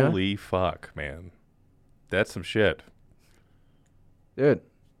 Holy fuck, man. That's some shit. Dude,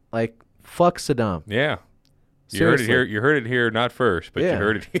 like fuck Saddam. Yeah. You Seriously. heard it here. You heard it here, not first, but Yeah. you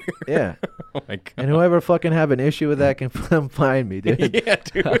heard it here. Yeah. Oh my God. And whoever fucking have an issue with that can come find me, dude. Yeah,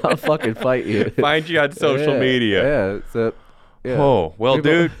 dude. I'll fucking fight you. Find you on social Yeah, media. Yeah. So, yeah. Oh, well,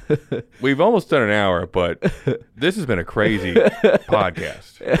 People- dude, we've almost done an hour, but this has been a crazy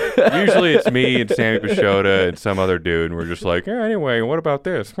podcast. Usually it's me and Sammy Pashota and some other dude, and we're just like, yeah, anyway, what about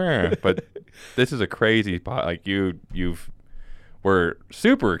this? But this is a crazy like we're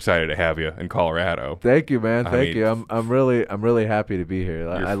super excited to have you in Colorado. Thank you, man. I Thank mean, you. I'm really happy to be here.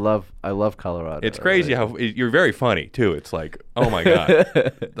 I love Colorado. It's crazy how you're very funny too. It's like, oh my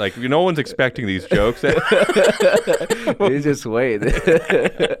God, like no one's expecting these jokes. You just wait.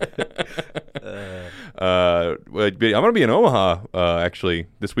 I'm gonna be in Omaha actually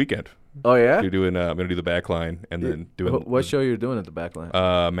this weekend. Oh yeah. I'm gonna do the back line and then doing What show you're doing at the back line?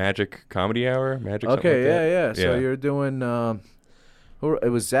 Magic Comedy Hour. Magic. something Okay. like that. Yeah. So Yeah. you're doing. It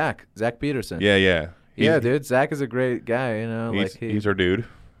was Zach Peterson. Yeah. Yeah, He's- dude. Zach is a great guy. You know, like He's our dude.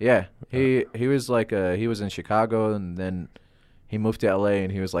 Yeah, he was like he was in Chicago, and then he moved to LA,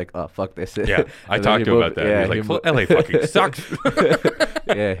 and he was like, oh fuck this. Yeah, I And then talked he to him moved- about that. Yeah, He was like, LA fucking sucks.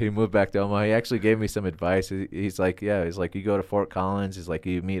 Yeah, he moved back to Omaha. He actually gave me some advice. He's like, you go to Fort Collins. He's like,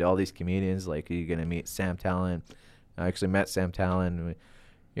 you meet all these comedians. Like, you're gonna meet Sam Talent. I actually met Sam Talent.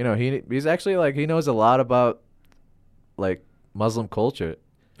 You know, he's actually like, he knows a lot about like Muslim culture.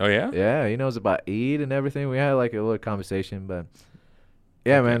 Oh yeah. Yeah, he knows about Eid and everything. We had like a little conversation, but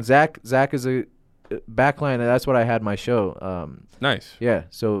yeah, man, Zach is a backline. That's what I had my show. Nice. Yeah,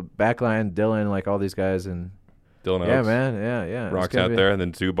 so backline, Dylan, like all these guys, and Dylan Oaks. yeah, man, yeah. It's Rocks gonna out be- there, and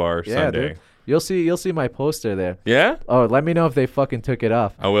then Zubar Yeah, Sunday. dude. You'll see my poster there. Yeah. Oh, let me know if they fucking took it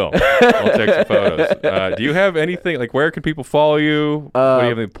off. I will. I'll take some photos. Do you have anything like where can people follow you? What do you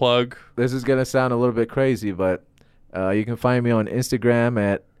have any plug? This is gonna sound a little bit crazy, but you can find me on Instagram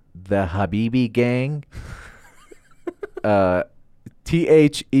at the Habibi Gang.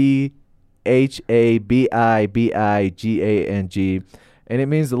 TheHabibIgang, and it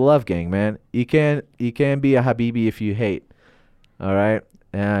means the love gang, man. You can be a Habibi if you hate. All right.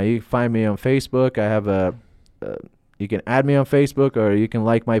 You can find me on Facebook. I have you can add me on Facebook, or you can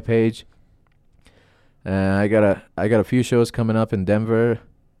like my page. I got a few shows coming up in Denver.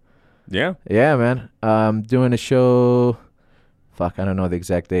 Yeah. Yeah, man. I'm doing a show. Fuck, I don't know the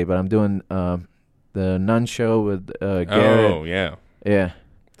exact date, but I'm doing the Nun show with Garrett. Oh yeah. Yeah,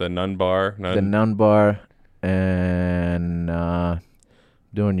 The Nun Bar. the Nun Bar, and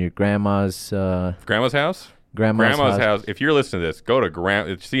doing your grandma's Grandma's house. grandma's House. If you're listening to this, go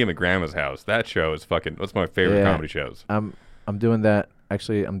to see him at Grandma's house. That show is fucking. That's my favorite Yeah. comedy shows. I'm doing that.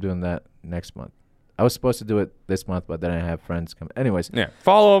 Actually, I'm doing that next month. I was supposed to do it this month, but then I have friends come. Anyways, Yeah.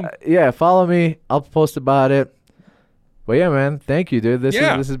 Follow him. yeah, follow me. I'll post about it. But yeah, man, thank you, dude. This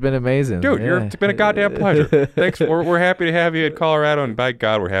has been amazing, Dude, Yeah. it's been a goddamn pleasure. Thanks. We're happy to have you in Colorado, and by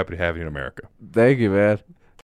God, we're happy to have you in America. Thank you, man.